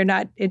fine if you're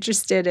not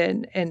interested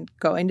in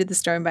going to the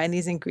store and buying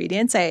these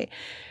ingredients. A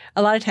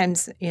lot of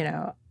times,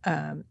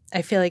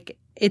 I feel like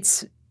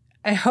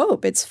I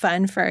hope it's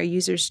fun for our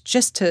users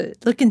just to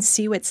look and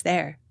see what's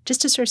there,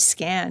 just to sort of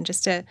scan,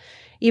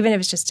 even if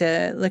it's just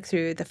to look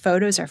through the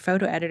photos. Our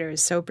photo editor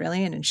is so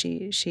brilliant, and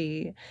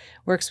she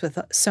works with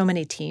so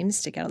many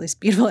teams to get all these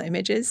beautiful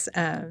images.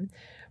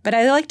 But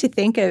I like to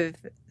think of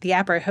the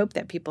app, or I hope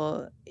that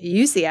people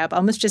use the app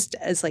almost just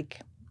as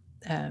like,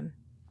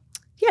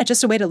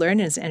 just a way to learn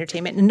and as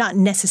entertainment, and not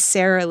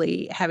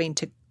necessarily having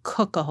to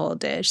cook a whole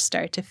dish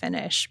start to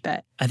finish.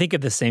 But I think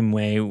of the same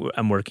way.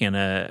 I'm working on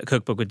a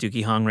cookbook with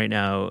Dookie Hong right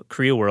now,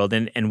 Korea World,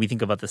 and we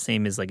think about the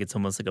same as like it's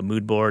almost like a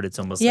mood board. It's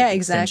almost like an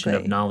extension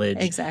of knowledge.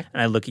 Exactly.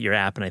 And I look at your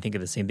app and I think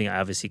of the same thing.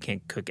 I obviously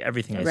can't cook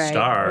everything I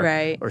star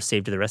or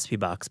save to the recipe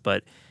box,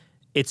 but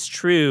it's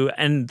true.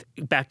 And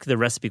back to the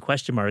recipe ?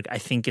 I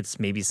think it's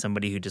maybe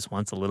somebody who just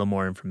wants a little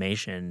more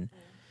information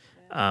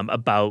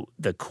about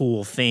the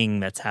cool thing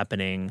that's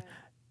happening.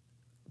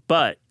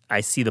 But I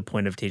see the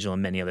point of Tejal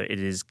and many other.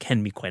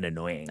 Can be quite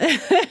annoying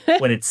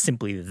when it's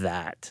simply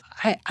that.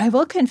 I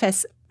will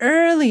confess,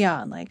 early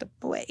on with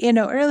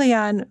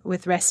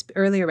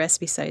earlier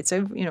recipe sites,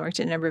 I've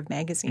worked at a number of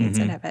magazines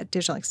and have had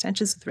digital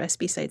extensions with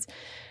recipe sites.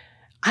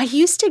 I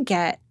used to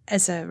get,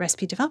 as a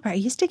recipe developer,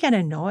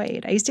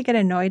 annoyed. I used to get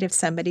annoyed if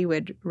somebody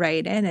would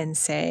write in and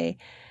say,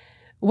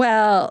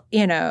 well,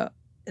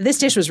 this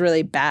dish was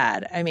really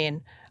bad. I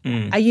mean,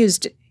 I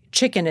used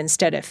chicken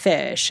instead of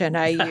fish, and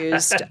I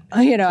used,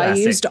 I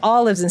used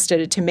olives instead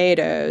of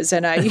tomatoes,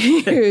 and I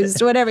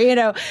used whatever,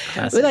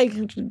 like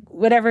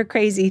whatever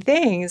crazy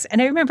things.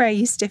 And I remember I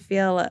used to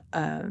feel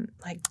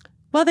like,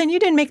 well, then you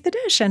didn't make the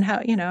dish, and how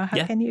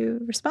can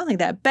you respond like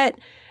that? But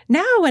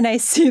now when I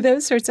see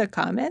those sorts of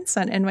comments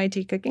on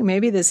NYT Cooking,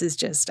 maybe this is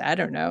just, I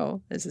don't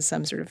know, this is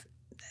some sort of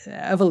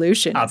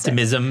evolution.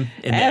 Optimism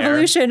in there.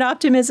 Evolution,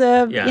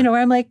 optimism, where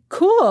I'm like,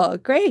 cool,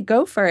 great,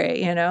 go for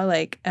it,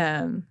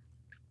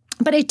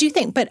 But I do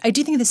think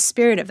the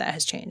spirit of that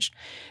has changed,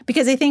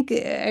 because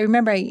I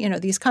remember,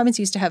 these comments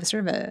used to have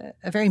sort of a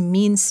very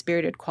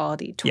mean-spirited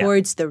quality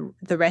towards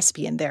the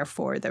recipe, and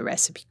therefore the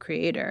recipe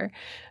creator,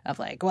 of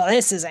like, well,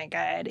 this isn't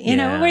good,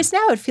 whereas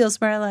now it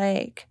feels more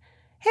like,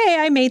 hey,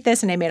 I made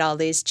this and I made all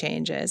these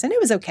changes and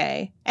it was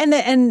okay. And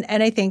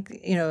I think,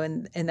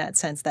 in that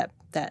sense, that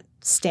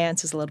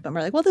stance is a little bit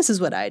more like, well, this is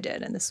what I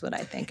did and this is what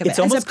I think of it,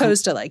 as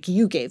opposed to like,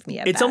 you gave me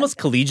a It's almost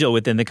collegial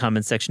within the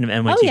comment section of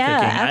NYT Cooking.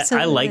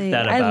 Absolutely. I like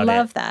that about it. I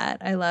love that.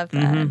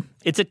 Mm-hmm.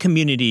 It's a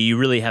community. You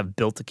really have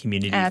built a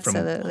community from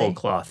whole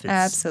cloth. It's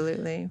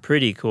absolutely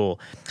pretty cool.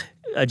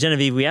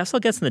 Genevieve, we asked all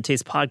guests on the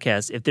Taste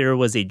podcast if there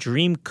was a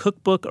dream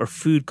cookbook or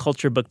food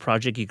culture book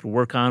project you could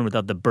work on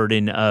without the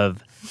burden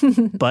of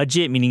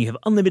budget, meaning you have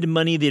unlimited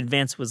money, the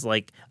advance was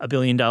like $1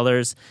 billion,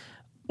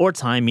 or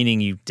time,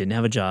 meaning you didn't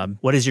have a job.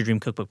 What is your dream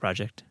cookbook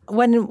project?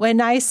 When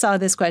I saw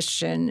this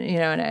question,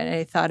 and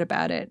I thought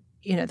about it,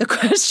 the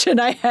question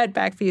I had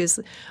back for you is,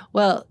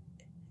 well,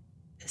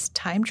 is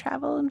time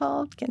travel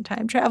involved? Can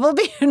time travel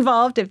be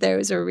involved if there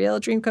was a real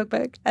dream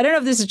cookbook? I don't know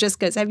if this is just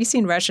because, have you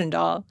seen Russian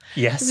Doll?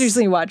 Yes. I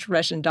recently watched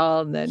Russian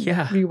Doll and then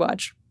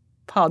rewatched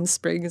Palm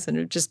Springs, and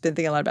I've just been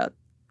thinking a lot about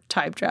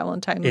time travel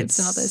and time loops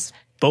and all this.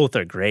 Both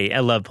are great. I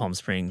love Palm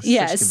Springs.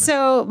 Yeah,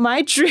 so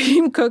my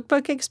dream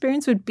cookbook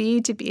experience would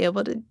be to be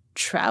able to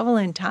travel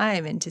in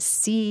time and to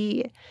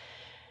see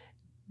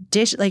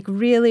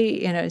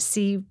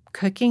see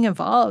cooking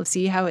evolve,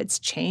 see how it's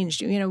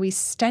changed. We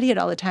study it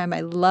all the time. I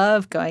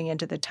love going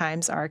into the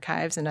Times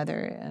archives and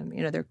other,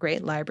 they're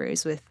great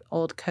libraries with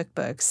old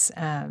cookbooks.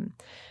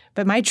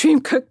 But my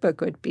dream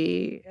cookbook would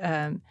be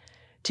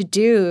to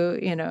do,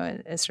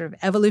 a sort of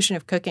evolution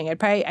of cooking. I'd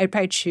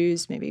probably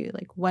choose maybe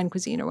like one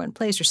cuisine or one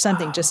place or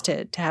something just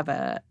to have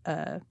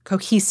a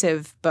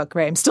cohesive book,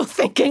 right? I'm still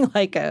thinking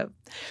like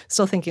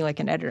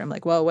an editor. I'm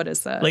like, well, what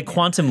is that? Like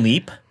Quantum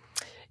Leap?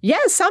 Yeah,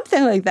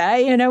 something like that.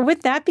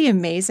 Would that be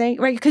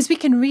amazing? Right? Because we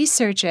can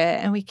research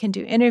it and we can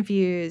do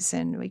interviews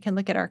and we can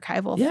look at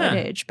archival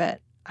footage. But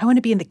I want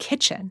to be in the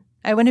kitchen.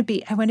 I want to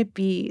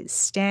be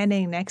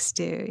standing next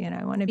to,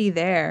 I want to be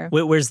there.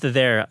 Where's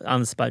there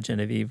on the spot,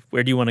 Genevieve?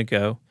 Where do you want to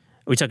go? Are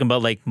we talking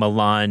about like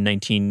Milan,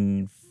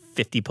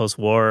 1950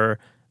 post-war,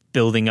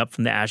 building up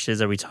from the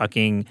ashes? Are we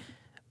talking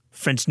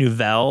French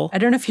Nouvelle? I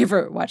don't know if you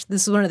ever watched.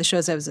 This is one of the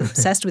shows I was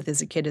obsessed with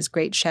as a kid, is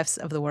Great Chefs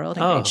of the World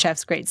and Great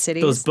Chefs, Great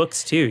Cities. Those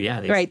books too,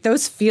 yeah. Right.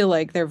 Those feel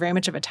like they're very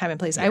much of a time and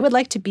place. Yeah. I would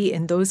like to be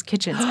in those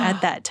kitchens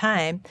at that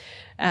time.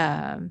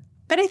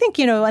 But I think,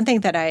 one thing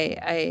that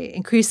I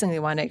increasingly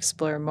want to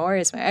explore more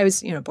is I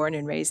was, born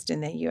and raised in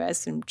the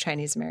U.S. and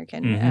Chinese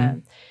American. Mm-hmm.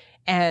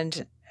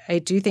 And I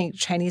do think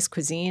Chinese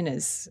cuisine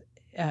is,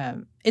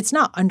 it's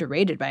not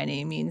underrated by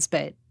any means,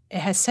 but it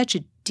has such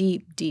a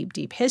deep, deep,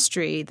 deep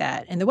history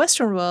that in the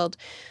Western world,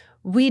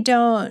 we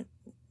don't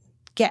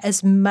get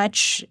as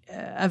much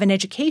of an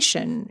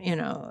education,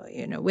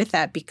 with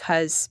that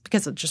because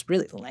of just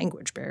really the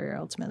language barrier,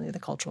 ultimately the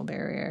cultural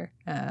barrier.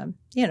 A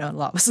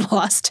lot was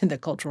lost in the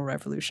Cultural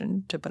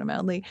Revolution, to put it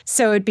mildly.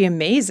 So it'd be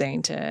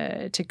amazing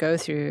to go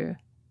through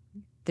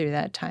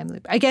that time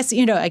loop. I guess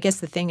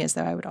the thing is,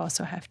 though, I would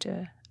also have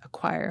to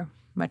acquire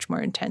much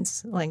more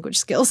intense language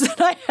skills than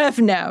I have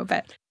now,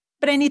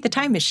 but I need the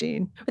time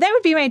machine. But that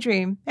would be my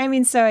dream.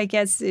 So I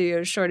guess,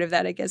 short of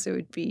that, I guess it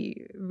would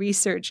be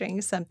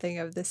researching something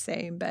of the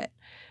same. But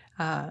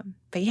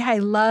yeah, I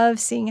love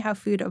seeing how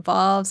food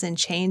evolves and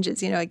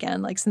changes.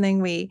 Again, like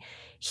something we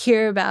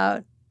hear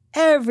about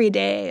every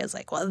day is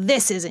like, well,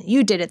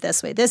 you did it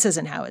this way. This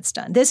isn't how it's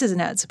done. This isn't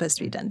how it's supposed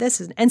to be done.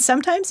 And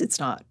sometimes it's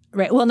not,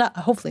 right? Well,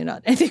 hopefully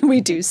not anything we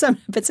do.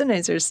 But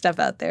sometimes there's stuff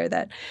out there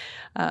that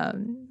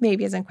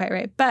maybe isn't quite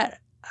right. But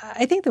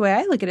I think the way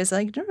I look at it is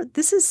like,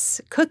 this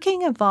is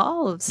cooking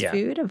evolves,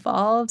 food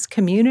evolves,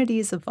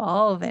 communities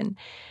evolve, and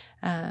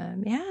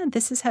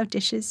this is how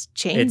dishes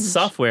change. It's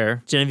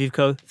software. Genevieve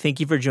Ko, thank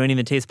you for joining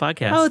the Taste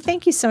Podcast. Oh,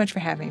 thank you so much for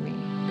having me.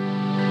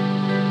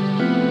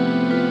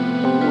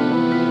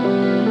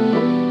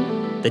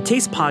 The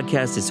Taste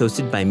Podcast is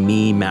hosted by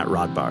me, Matt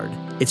Rodbard.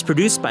 It's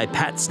produced by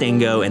Pat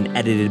Stango and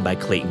edited by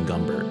Clayton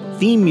Gumbert.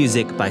 Theme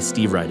music by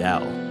Steve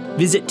Rydell.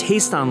 Visit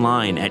Taste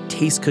online at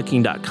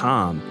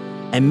tastecooking.com.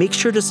 And make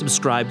sure to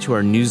subscribe to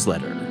our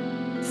newsletter.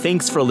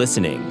 Thanks for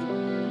listening.